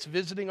 50 states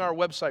visiting our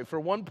website for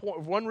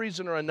one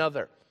reason or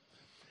another.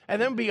 And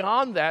then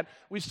beyond that,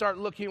 we start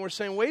looking and we're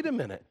saying, wait a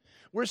minute.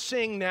 We're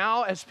seeing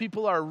now as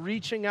people are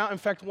reaching out. In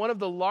fact, one of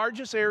the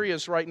largest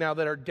areas right now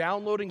that are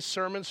downloading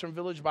sermons from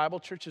Village Bible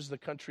Church is the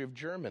country of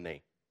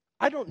Germany.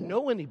 I don't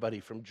know anybody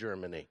from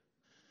Germany.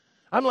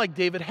 I'm like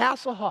David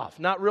Hasselhoff,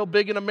 not real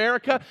big in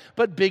America,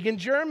 but big in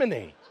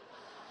Germany.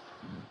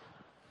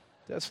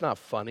 That's not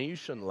funny. You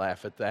shouldn't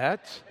laugh at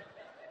that.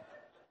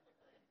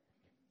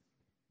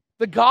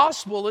 The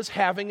gospel is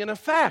having an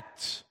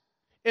effect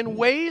in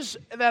ways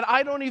that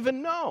I don't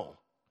even know.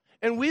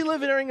 And we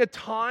live during a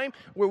time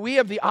where we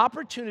have the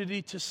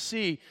opportunity to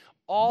see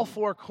all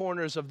four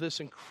corners of this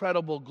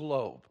incredible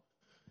globe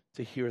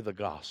to hear the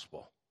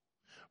gospel.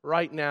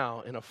 Right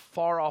now, in a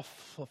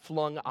far-off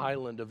flung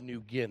island of New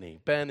Guinea,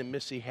 Ben and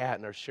Missy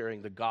Hatton are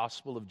sharing the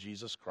gospel of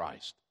Jesus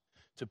Christ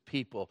to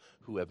people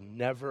who have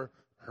never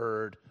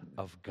heard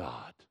of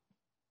God.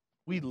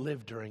 We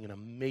live during an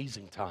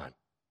amazing time.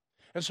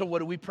 And so what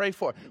do we pray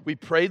for? We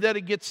pray that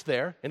it gets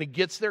there, and it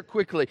gets there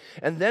quickly.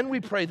 And then we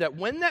pray that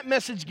when that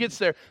message gets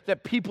there,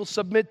 that people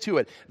submit to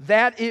it,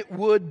 that it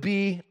would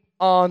be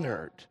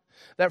honored.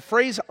 That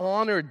phrase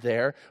honored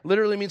there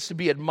literally means to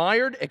be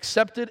admired,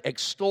 accepted,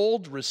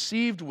 extolled,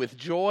 received with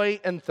joy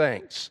and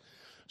thanks.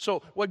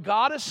 So what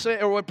God is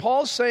saying, or what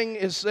Paul's saying,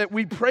 is that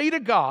we pray to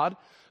God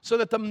so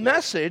that the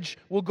message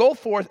will go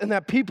forth and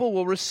that people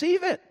will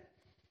receive it.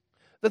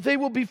 That they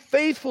will be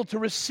faithful to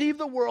receive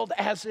the word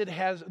as it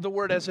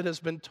has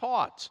been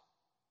taught.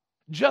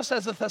 Just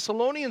as the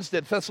Thessalonians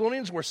did.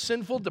 Thessalonians were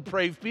sinful,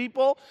 depraved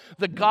people.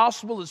 The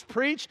gospel is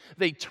preached.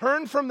 They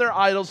turn from their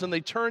idols and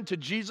they turn to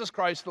Jesus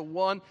Christ, the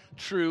one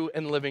true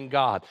and living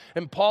God.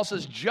 And Paul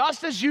says,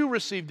 just as you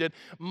received it,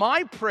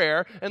 my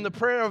prayer and the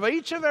prayer of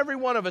each and every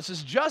one of us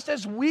is just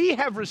as we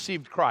have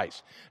received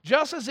Christ,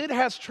 just as it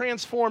has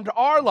transformed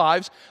our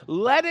lives,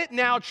 let it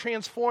now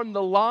transform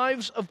the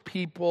lives of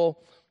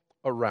people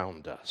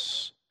around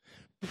us.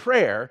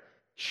 Prayer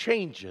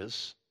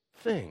changes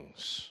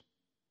things.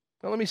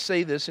 Now, let me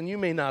say this, and you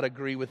may not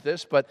agree with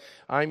this, but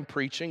I'm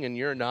preaching and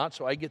you're not,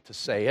 so I get to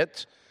say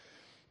it.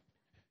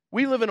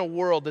 We live in a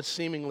world that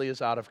seemingly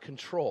is out of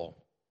control.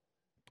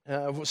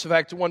 In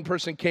fact, one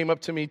person came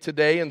up to me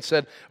today and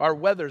said, our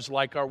weather's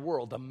like our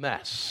world, a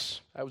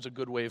mess. That was a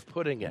good way of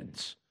putting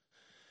it.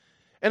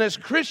 And as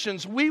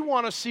Christians, we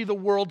want to see the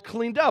world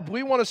cleaned up.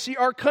 We want to see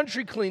our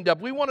country cleaned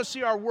up. We want to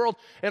see our world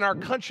and our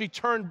country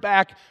turned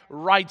back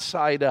right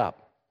side up.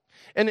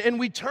 And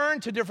we turn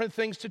to different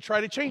things to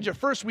try to change it.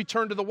 First, we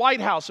turn to the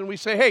White House and we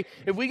say, hey,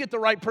 if we get the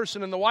right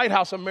person in the White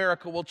House,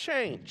 America will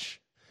change.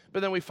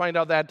 But then we find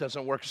out that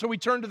doesn't work. So we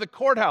turn to the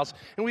courthouse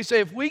and we say,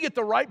 if we get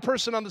the right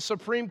person on the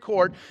Supreme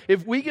Court,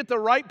 if we get the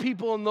right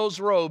people in those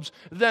robes,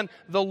 then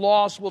the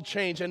laws will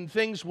change and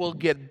things will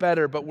get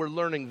better. But we're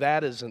learning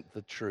that isn't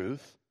the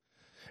truth.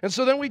 And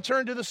so then we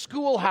turn to the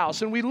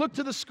schoolhouse, and we look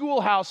to the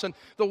schoolhouse, and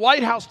the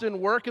White House didn't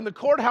work, and the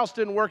courthouse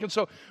didn't work, and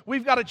so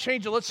we've got to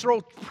change it. Let's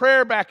throw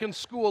prayer back in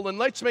school, and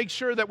let's make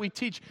sure that we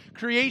teach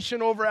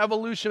creation over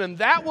evolution, and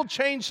that will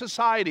change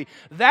society.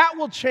 That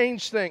will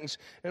change things.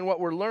 And what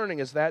we're learning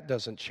is that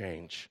doesn't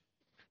change.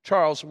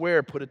 Charles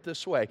Ware put it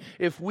this way: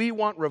 if we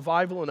want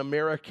revival in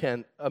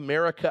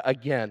America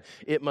again,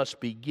 it must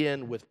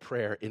begin with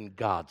prayer in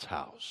God's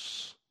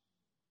house.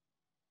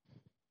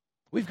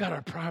 We've got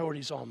our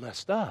priorities all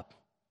messed up.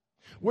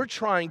 We're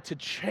trying to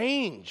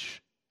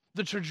change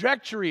the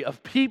trajectory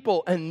of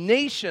people and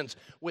nations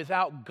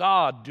without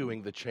God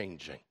doing the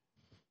changing.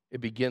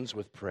 It begins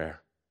with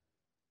prayer.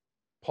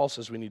 Paul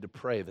says we need to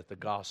pray that the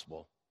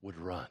gospel would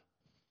run.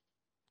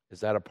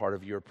 Is that a part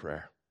of your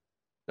prayer?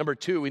 Number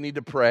two, we need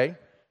to pray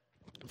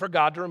for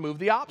God to remove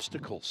the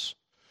obstacles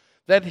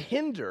that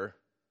hinder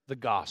the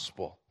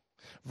gospel.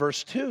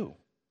 Verse 2,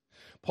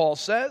 Paul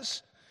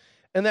says,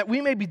 and that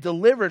we may be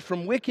delivered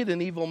from wicked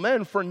and evil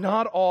men, for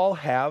not all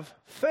have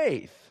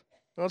faith.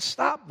 Now let's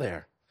stop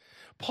there.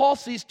 Paul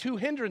sees two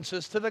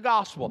hindrances to the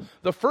gospel.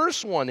 The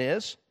first one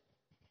is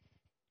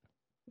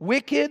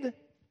wicked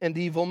and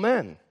evil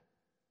men.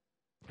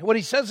 And what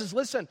he says is,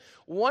 listen,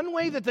 one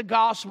way that the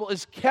gospel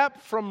is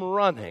kept from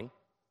running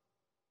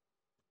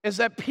is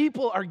that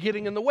people are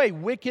getting in the way,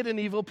 wicked and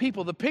evil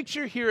people. The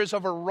picture here is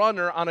of a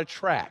runner on a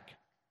track.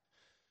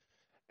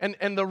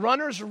 And the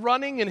runner's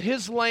running in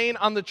his lane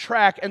on the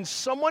track, and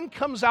someone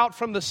comes out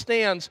from the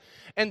stands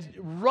and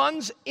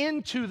runs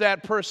into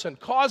that person,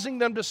 causing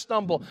them to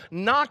stumble,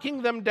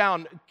 knocking them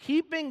down,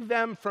 keeping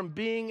them from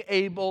being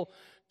able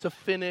to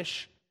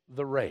finish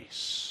the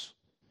race.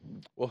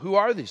 Well, who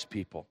are these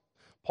people?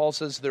 Paul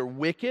says they're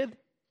wicked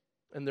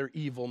and they're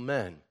evil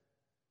men.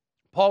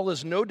 Paul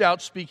is no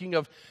doubt speaking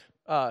of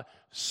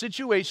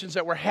situations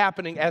that were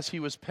happening as he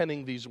was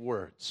penning these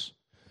words.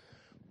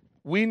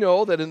 We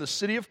know that in the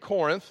city of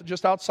Corinth,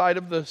 just outside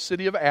of the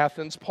city of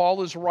Athens,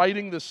 Paul is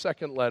writing this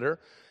second letter,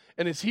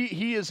 and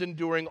he is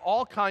enduring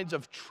all kinds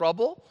of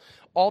trouble,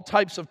 all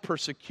types of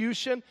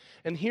persecution.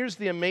 And here's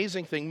the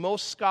amazing thing.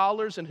 Most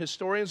scholars and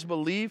historians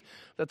believe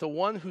that the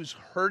one who's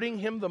hurting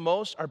him the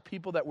most are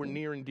people that were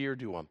near and dear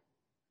to him.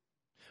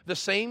 The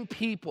same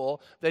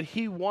people that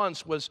he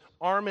once was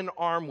arm in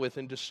arm with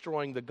in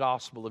destroying the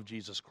gospel of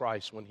Jesus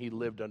Christ when he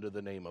lived under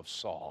the name of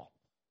Saul.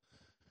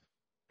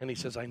 And he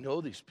says, I know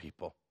these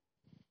people.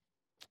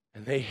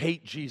 And they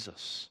hate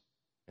Jesus,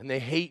 and they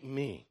hate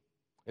me,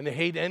 and they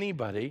hate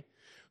anybody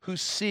who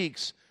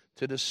seeks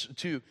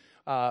to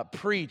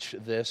preach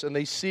this, and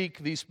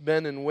these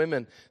men and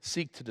women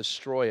seek to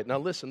destroy it. Now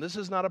listen, this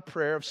is not a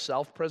prayer of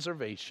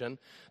self-preservation.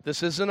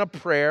 This isn't a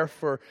prayer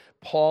for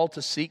Paul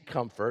to seek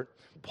comfort.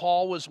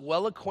 Paul was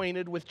well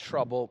acquainted with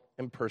trouble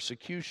and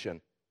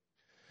persecution.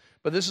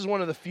 But this is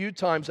one of the few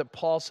times that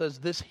Paul says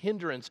this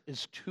hindrance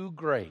is too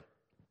great,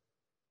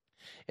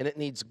 and it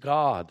needs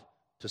God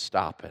to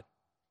stop it.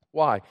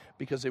 Why?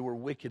 Because they were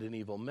wicked and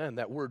evil men.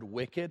 That word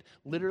wicked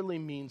literally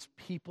means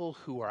people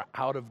who are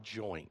out of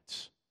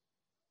joint.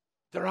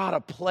 They're out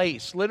of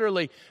place.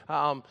 Literally,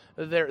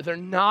 they're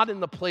not in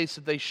the place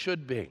that they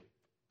should be.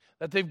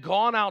 That they've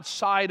gone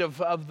outside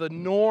of the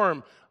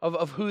norm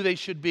of who they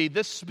should be.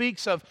 This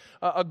speaks of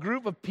a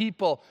group of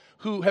people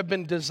who have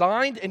been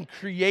designed and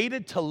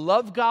created to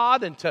love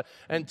God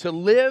and to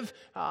live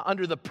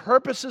under the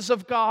purposes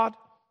of God,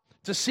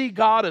 to see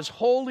God as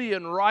holy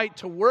and right,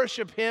 to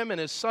worship Him and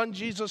His Son,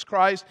 Jesus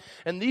Christ.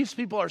 And these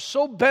people are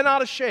so bent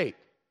out of shape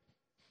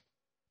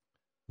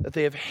that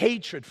they have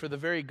hatred for the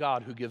very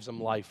God who gives them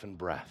life and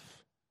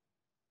breath.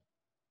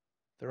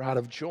 They're out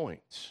of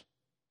joint.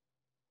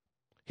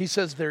 He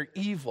says they're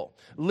evil.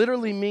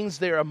 Literally means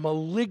they're a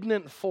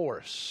malignant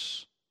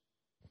force.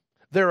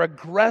 They're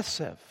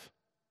aggressive.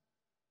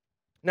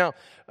 Now,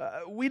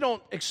 we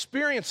don't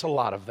experience a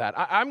lot of that.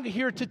 I'm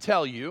here to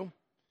tell you,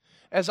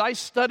 as I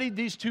studied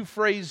these two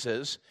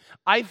phrases,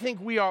 I think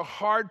we are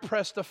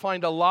hard-pressed to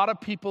find a lot of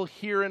people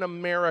here in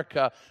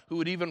America who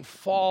would even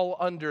fall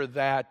under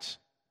that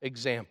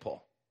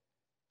example.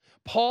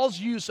 Paul's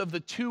use of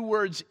the two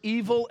words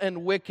evil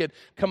and wicked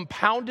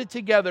compounded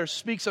together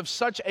speaks of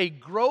such a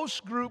gross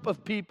group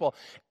of people,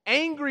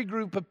 angry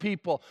group of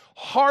people,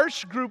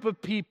 harsh group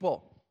of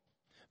people,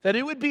 that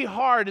it would be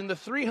hard in the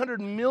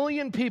 300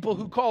 million people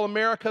who call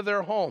America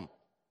their home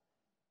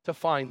to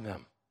find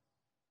them.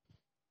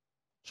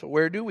 So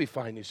where do we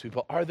find these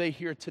people? Are they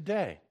here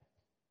today?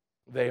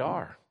 They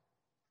are.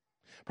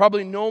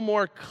 Probably no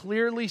more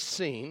clearly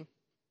seen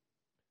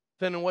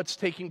than in what's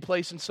taking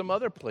place in some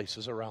other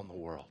places around the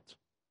world.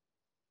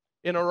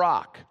 In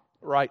Iraq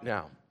right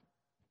now.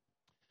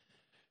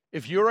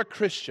 If you're a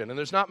Christian, and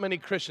there's not many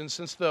Christians,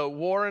 since the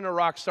war in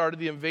Iraq started,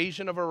 the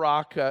invasion of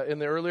Iraq in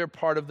the earlier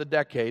part of the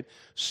decade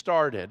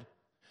started,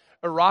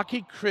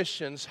 Iraqi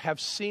Christians have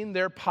seen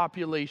their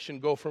population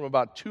go from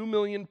about 2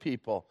 million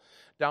people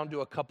down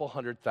to a couple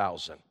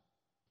 100,000.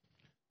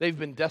 They've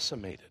been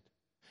decimated.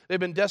 They've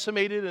been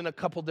decimated in a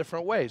couple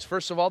different ways.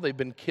 First of all, they've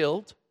been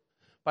killed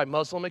by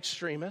Muslim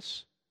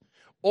extremists,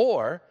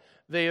 or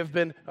they have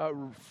been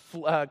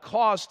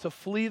caused to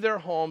flee their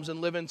homes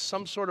and live in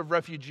some sort of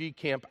refugee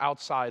camp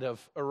outside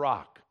of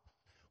Iraq.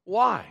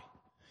 Why?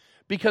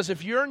 Because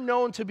if you're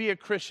known to be a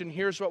Christian,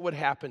 here's what would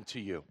happen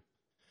to you.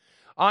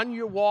 On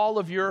your wall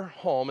of your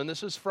home, and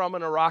this is from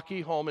an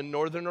Iraqi home in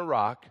northern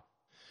Iraq,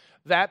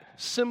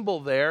 that symbol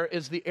there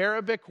is the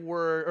Arabic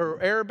word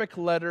or Arabic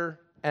letter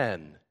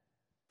N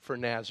for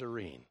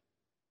Nazarene,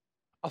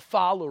 a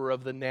follower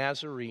of the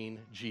Nazarene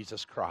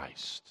Jesus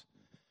Christ.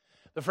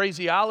 The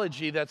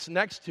phraseology that's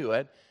next to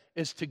it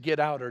is to get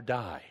out or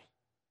die.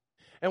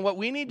 And what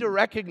we need to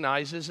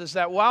recognize is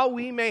that while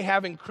we may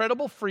have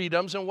incredible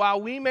freedoms and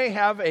while we may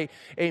have a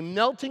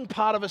melting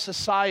pot of a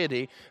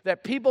society,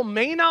 that people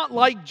may not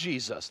like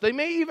Jesus. They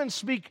may even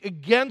speak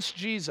against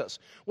Jesus.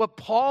 What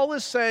Paul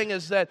is saying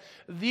is that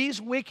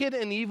these wicked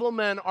and evil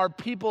men are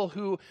people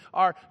who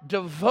are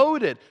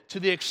devoted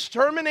to the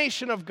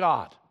extermination of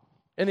God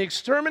and the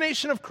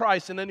extermination of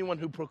Christ and anyone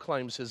who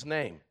proclaims His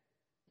name.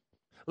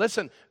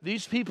 Listen,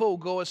 these people will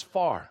go as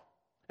far.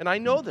 And I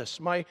know this.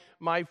 My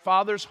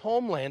father's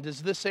homeland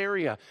is this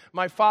area.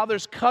 My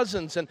father's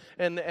cousins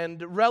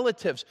and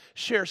relatives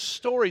share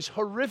stories,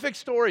 horrific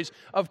stories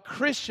of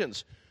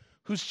Christians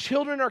whose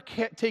children are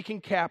taken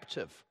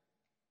captive.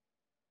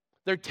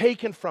 They're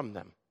taken from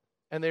them,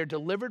 and they're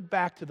delivered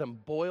back to them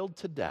boiled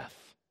to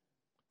death,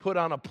 put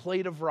on a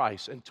plate of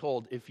rice, and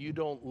told, if you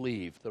don't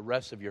leave, the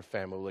rest of your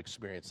family will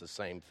experience the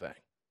same thing.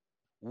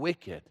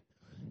 Wicked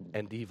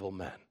and evil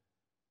men.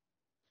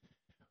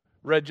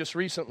 Read just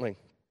recently,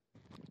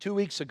 2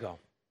 weeks ago,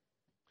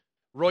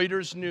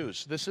 Reuters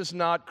News, this is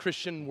not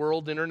Christian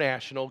World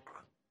International,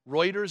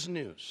 Reuters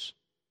News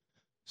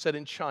said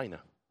in China,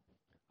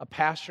 a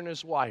pastor and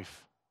his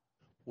wife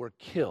were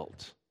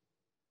killed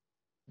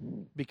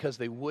because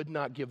they would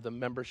not give the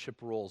membership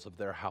rolls of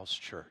their house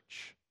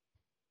church.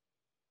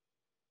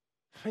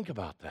 Think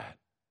about that.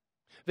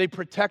 They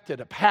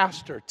protected a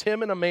pastor,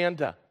 Tim and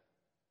Amanda.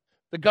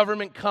 The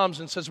government comes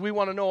and says, we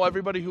want to know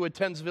everybody who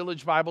attends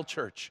Village Bible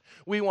Church.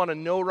 We want to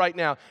know right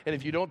now, and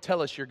if you don't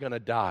tell us, you're going to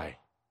die.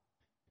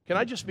 Can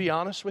I just be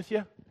honest with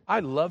you?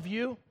 I love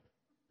you.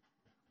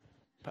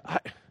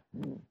 But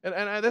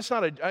that's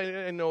not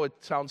I know it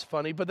sounds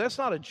funny, but that's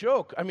not a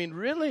joke. I mean,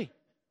 really?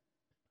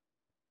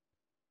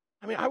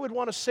 I mean, I would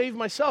want to save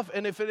myself,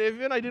 and if I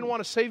didn't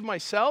want to save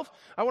myself,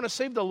 I want to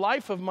save the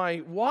life of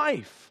my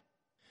wife.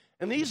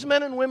 And these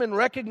men and women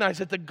recognize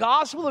that the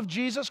gospel of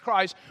Jesus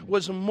Christ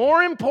was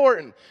more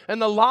important, and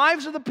the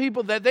lives of the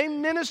people that they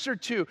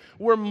ministered to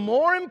were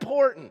more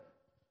important,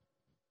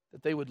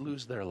 that they would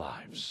lose their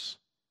lives.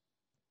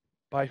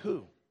 By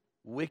who?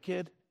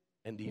 wicked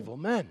and evil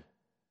men.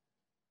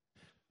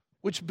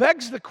 Which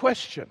begs the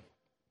question,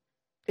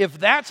 if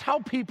that's how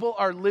people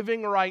are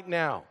living right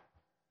now,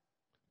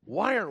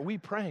 why aren't we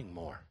praying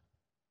more?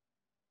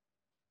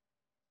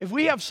 If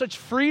we have such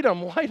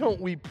freedom, why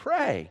don't we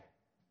pray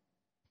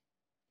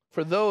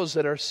for those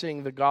that are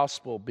seeing the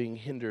gospel being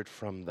hindered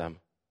from them?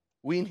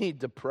 We need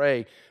to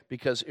pray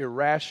because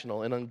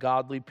irrational and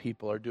ungodly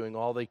people are doing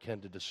all they can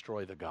to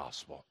destroy the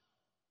gospel.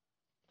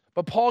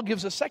 But Paul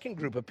gives a second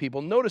group of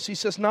people. Notice he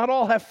says, not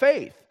all have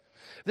faith.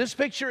 This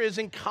picture is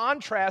in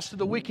contrast to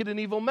the wicked and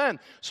evil men.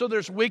 So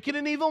there's wicked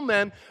and evil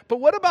men, but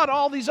what about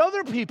all these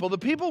other people? The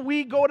people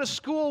we go to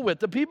school with,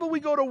 the people we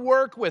go to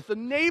work with, the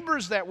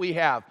neighbors that we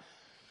have,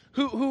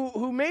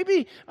 who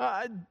maybe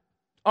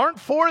aren't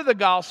for the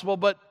gospel,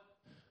 but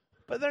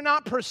they're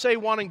not per se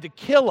wanting to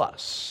kill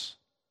us.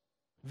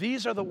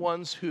 These are the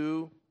ones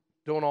who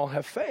don't all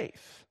have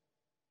faith.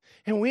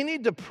 And we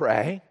need to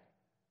pray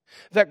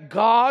that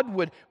God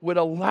would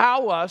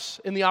allow us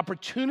in the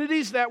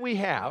opportunities that we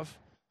have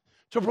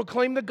to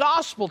proclaim the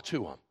gospel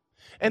to them.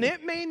 And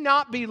it may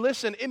not be,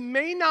 listen, it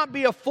may not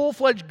be a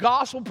full-fledged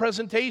gospel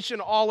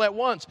presentation all at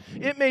once.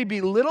 It may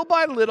be little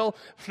by little,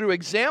 through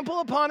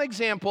example upon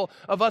example,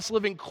 of us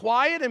living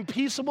quiet and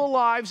peaceable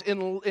lives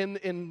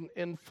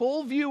in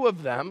full view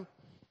of them,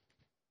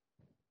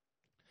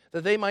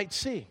 that they might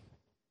see.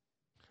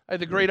 I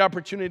had the great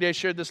opportunity, I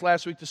shared this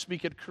last week, to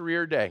speak at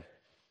Career Day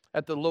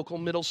at the local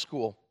middle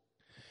school.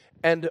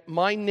 And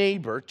my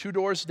neighbor, 2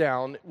 doors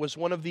down, was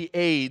one of the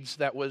aides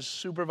that was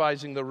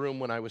supervising the room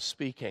when I was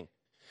speaking.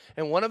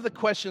 And one of the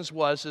questions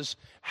was,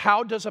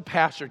 how does a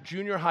pastor,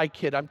 junior high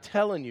kid, I'm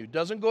telling you,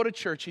 doesn't go to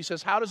church. He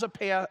says, how does a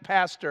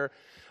pastor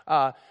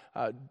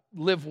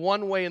live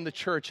one way in the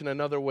church and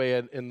another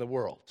way in the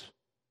world?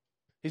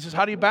 He says,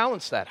 how do you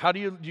balance that?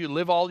 Do you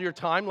live all your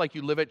time like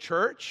you live at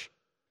church?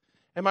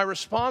 And my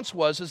response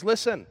was,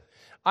 listen,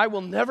 I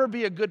will never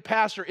be a good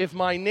pastor if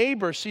my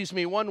neighbor sees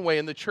me one way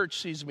and the church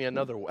sees me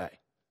another way.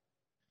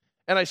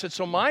 And I said,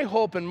 so my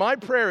hope and my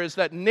prayer is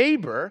that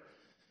neighbor,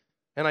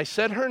 and I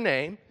said her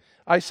name,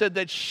 I said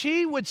that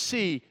she would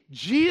see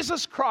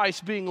Jesus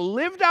Christ being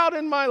lived out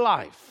in my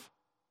life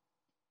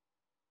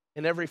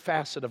in every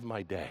facet of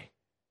my day.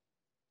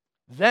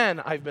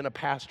 Then I've been a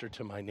pastor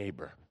to my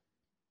neighbor.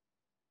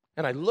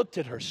 And I looked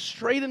at her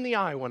straight in the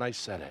eye when I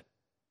said it,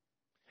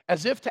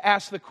 as if to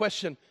ask the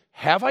question,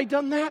 have I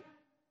done that?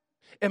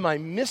 Am I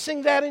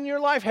missing that in your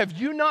life? Have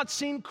you not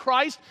seen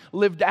Christ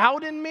lived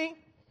out in me?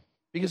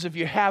 Because if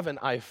you haven't,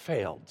 I've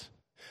failed.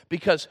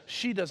 Because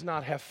she does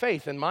not have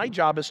faith. And my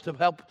job is to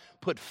help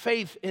put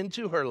faith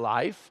into her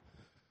life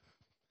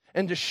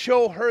and to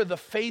show her the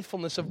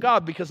faithfulness of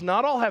God. Because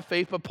not all have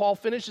faith, but Paul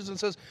finishes and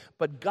says,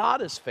 but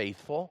God is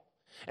faithful,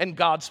 and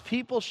God's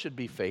people should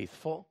be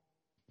faithful.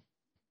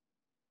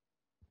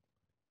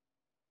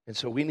 And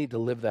so we need to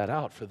live that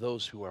out for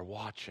those who are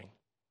watching.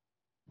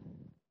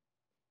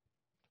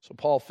 So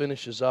Paul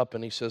finishes up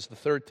and he says, the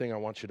third thing I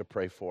want you to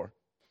pray for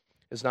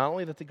is not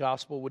only that the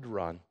gospel would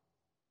run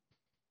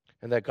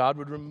and that God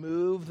would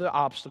remove the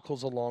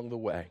obstacles along the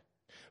way,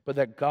 but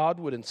that God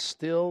would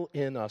instill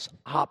in us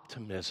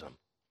optimism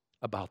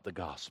about the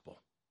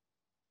gospel.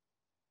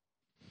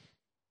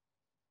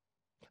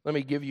 Let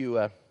me give you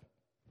a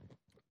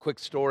quick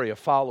story, a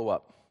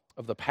follow-up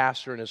of the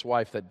pastor and his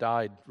wife that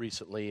died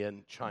recently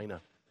in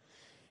China.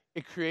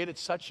 It created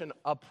such an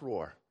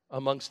uproar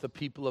amongst the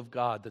people of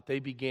God that they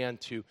began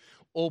to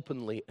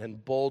openly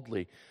and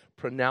boldly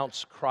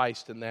pronounce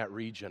Christ in that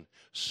region.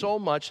 So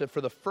much that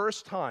for the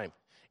first time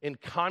in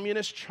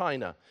communist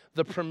China,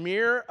 the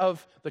premier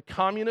of the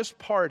Communist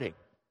Party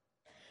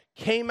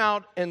came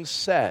out and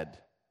said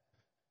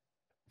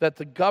that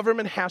the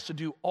government has to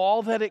do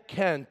all that it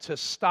can to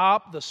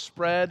stop the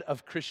spread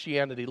of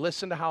Christianity.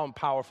 Listen to how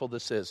powerful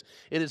this is.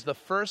 It is the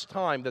first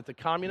time that the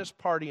Communist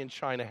Party in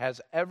China has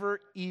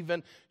ever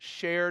even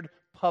shared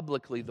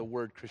publicly the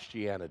word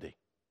Christianity.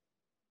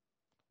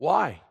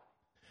 Why?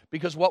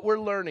 Because what we're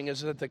learning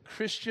is that the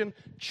Christian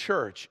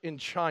church in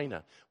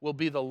China will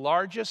be the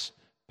largest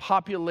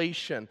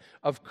population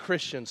of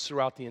Christians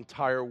throughout the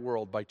entire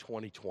world by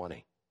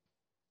 2020.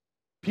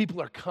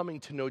 People are coming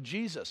to know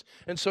Jesus.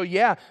 And so,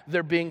 yeah,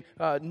 they're being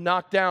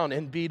knocked down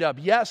and beat up.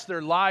 Yes,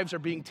 their lives are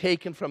being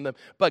taken from them.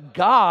 But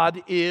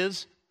God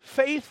is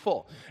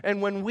faithful. And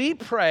when we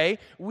pray,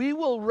 we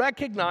will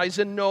recognize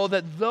and know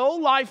that though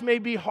life may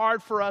be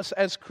hard for us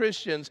as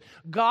Christians,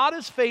 God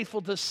is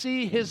faithful to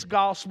see His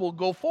gospel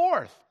go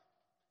forth.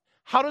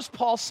 How does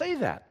Paul say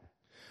that?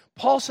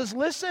 Paul says,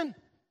 listen,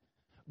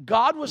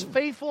 God was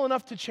faithful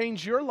enough to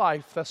change your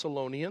life,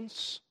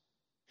 Thessalonians.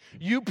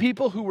 You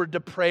people who were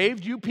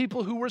depraved, you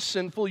people who were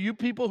sinful, you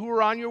people who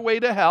were on your way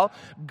to hell,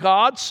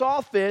 God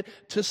saw fit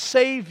to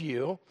save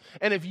you.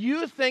 And if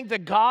you think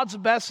that God's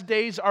best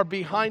days are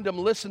behind Him,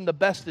 listen, the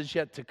best is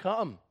yet to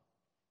come.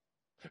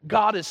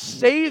 God is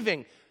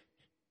saving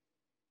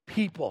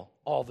people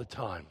all the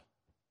time.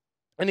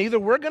 And either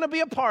we're going to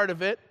be a part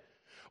of it,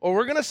 or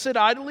we're going to sit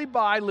idly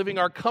by living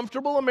our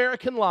comfortable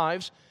American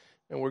lives,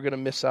 and we're going to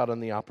miss out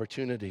on the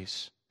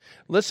opportunities.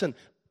 Listen,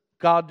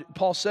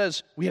 Paul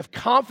says, we have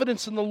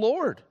confidence in the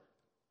Lord.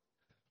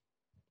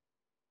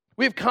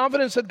 We have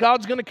confidence that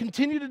God's going to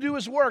continue to do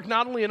His work,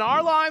 not only in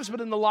our lives,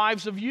 but in the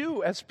lives of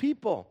you as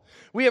people.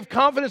 We have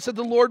confidence that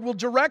the Lord will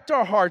direct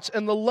our hearts,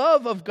 and the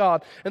love of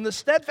God and the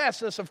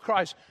steadfastness of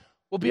Christ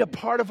will be a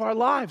part of our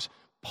lives.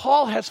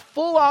 Paul has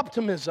full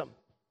optimism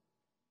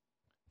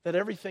that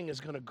everything is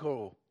going to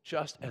go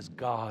just as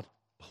God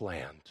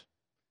planned.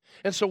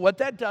 And so what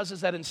that does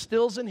is that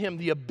instills in him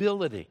the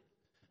ability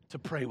to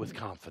pray with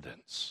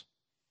confidence.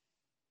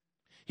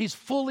 He's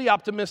fully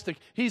optimistic.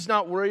 He's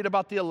not worried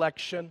about the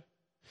election.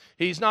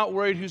 He's not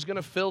worried who's going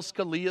to fill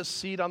Scalia's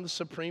seat on the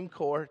Supreme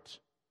Court.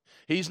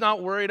 He's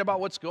not worried about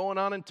what's going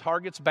on in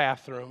Target's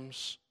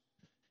bathrooms.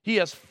 He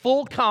has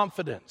full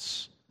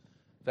confidence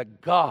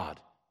that God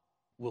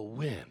will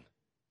win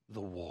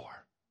the war.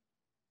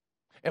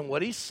 And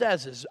what he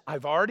says is,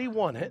 I've already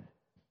won it.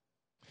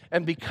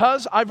 And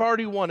because I've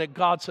already won it,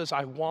 God says,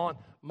 I want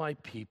my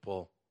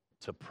people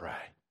to pray.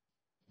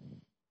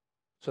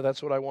 So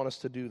that's what I want us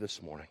to do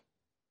this morning.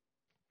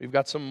 We've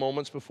got some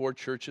moments before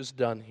church is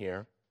done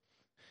here.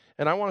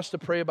 And I want us to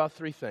pray about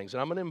three things.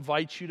 And I'm going to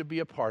invite you to be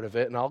a part of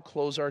it, and I'll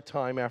close our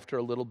time after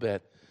a little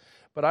bit.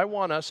 But I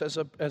want us as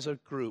a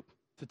group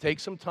to take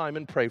some time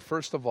and pray,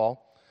 first of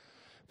all,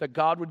 that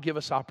God would give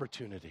us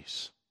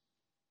opportunities.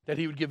 That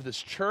He would give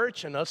this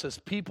church and us as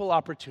people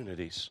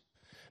opportunities.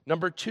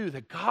 Number two,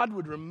 that God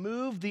would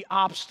remove the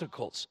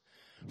obstacles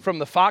from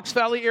the Fox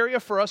Valley area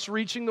for us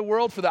reaching the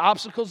world, for the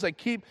obstacles that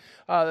keep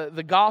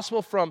the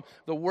gospel from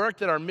the work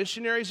that our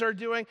missionaries are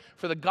doing,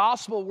 for the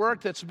gospel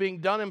work that's being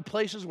done in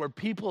places where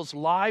people's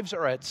lives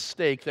are at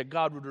stake, that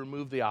God would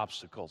remove the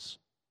obstacles.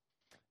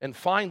 And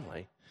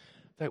finally,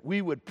 that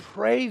we would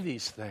pray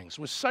these things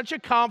with such a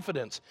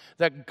confidence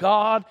that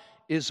God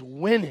is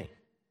winning,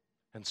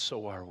 and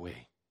so are we,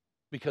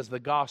 because the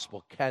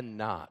gospel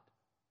cannot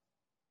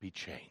be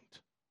chained.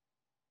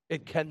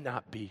 It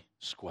cannot be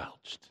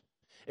squelched.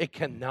 It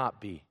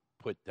cannot be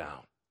put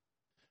down.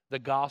 The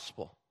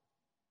gospel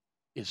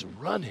is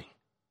running,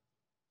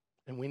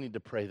 and we need to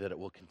pray that it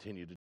will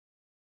continue to.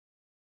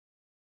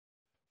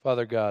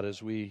 Father God,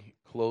 as we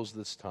close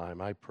this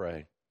time, I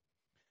pray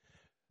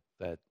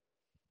that,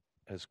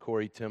 as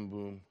Corey ten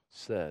Boom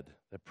said,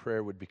 that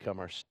prayer would become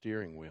our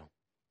steering wheel,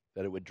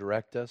 that it would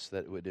direct us,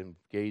 that it would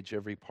engage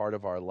every part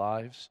of our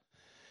lives,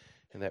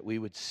 and that we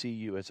would see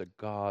you as a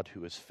God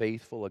who is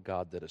faithful, a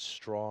God that is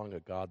strong, a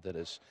God that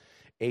is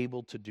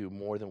able to do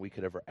more than we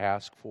could ever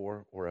ask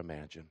for or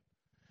imagine.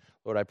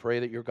 Lord, I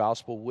pray that your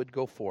gospel would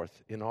go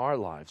forth in our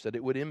lives, that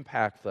it would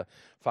impact the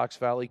Fox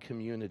Valley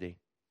community.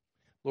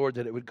 Lord,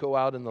 that it would go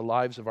out in the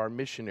lives of our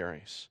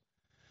missionaries,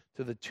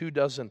 to the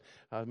 24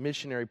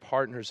 missionary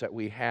partners that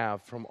we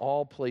have from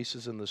all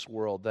places in this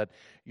world, that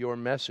your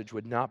message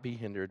would not be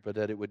hindered, but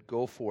that it would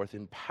go forth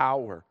in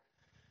power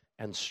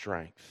and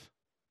strength.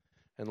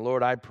 And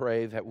Lord, I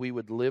pray that we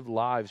would live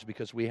lives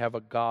because we have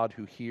a God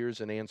who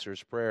hears and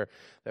answers prayer,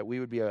 that we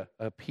would be a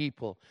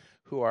people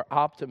who are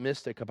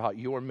optimistic about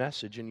your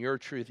message and your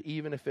truth,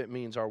 even if it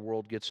means our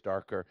world gets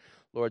darker.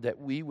 Lord,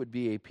 that we would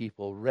be a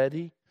people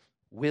ready,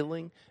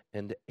 willing,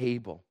 and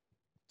able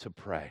to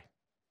pray.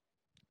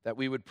 That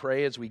we would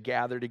pray as we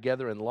gather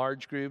together in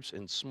large groups,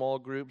 in small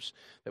groups,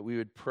 that we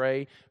would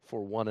pray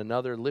for one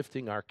another,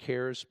 lifting our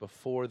cares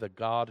before the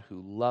God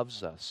who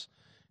loves us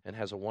and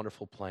has a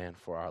wonderful plan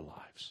for our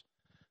lives.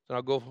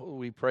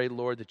 We pray,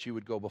 Lord, that you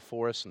would go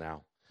before us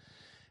now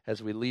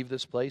as we leave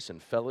this place in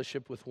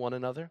fellowship with one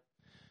another,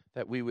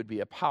 that we would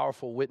be a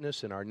powerful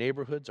witness in our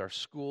neighborhoods, our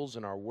schools,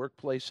 and our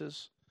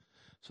workplaces,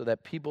 so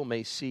that people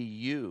may see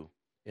you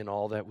in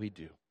all that we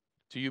do.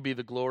 To you be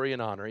the glory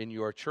and honor in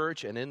your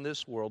church and in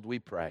this world, we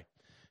pray.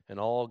 And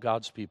all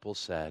God's people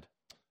said,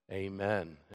 amen.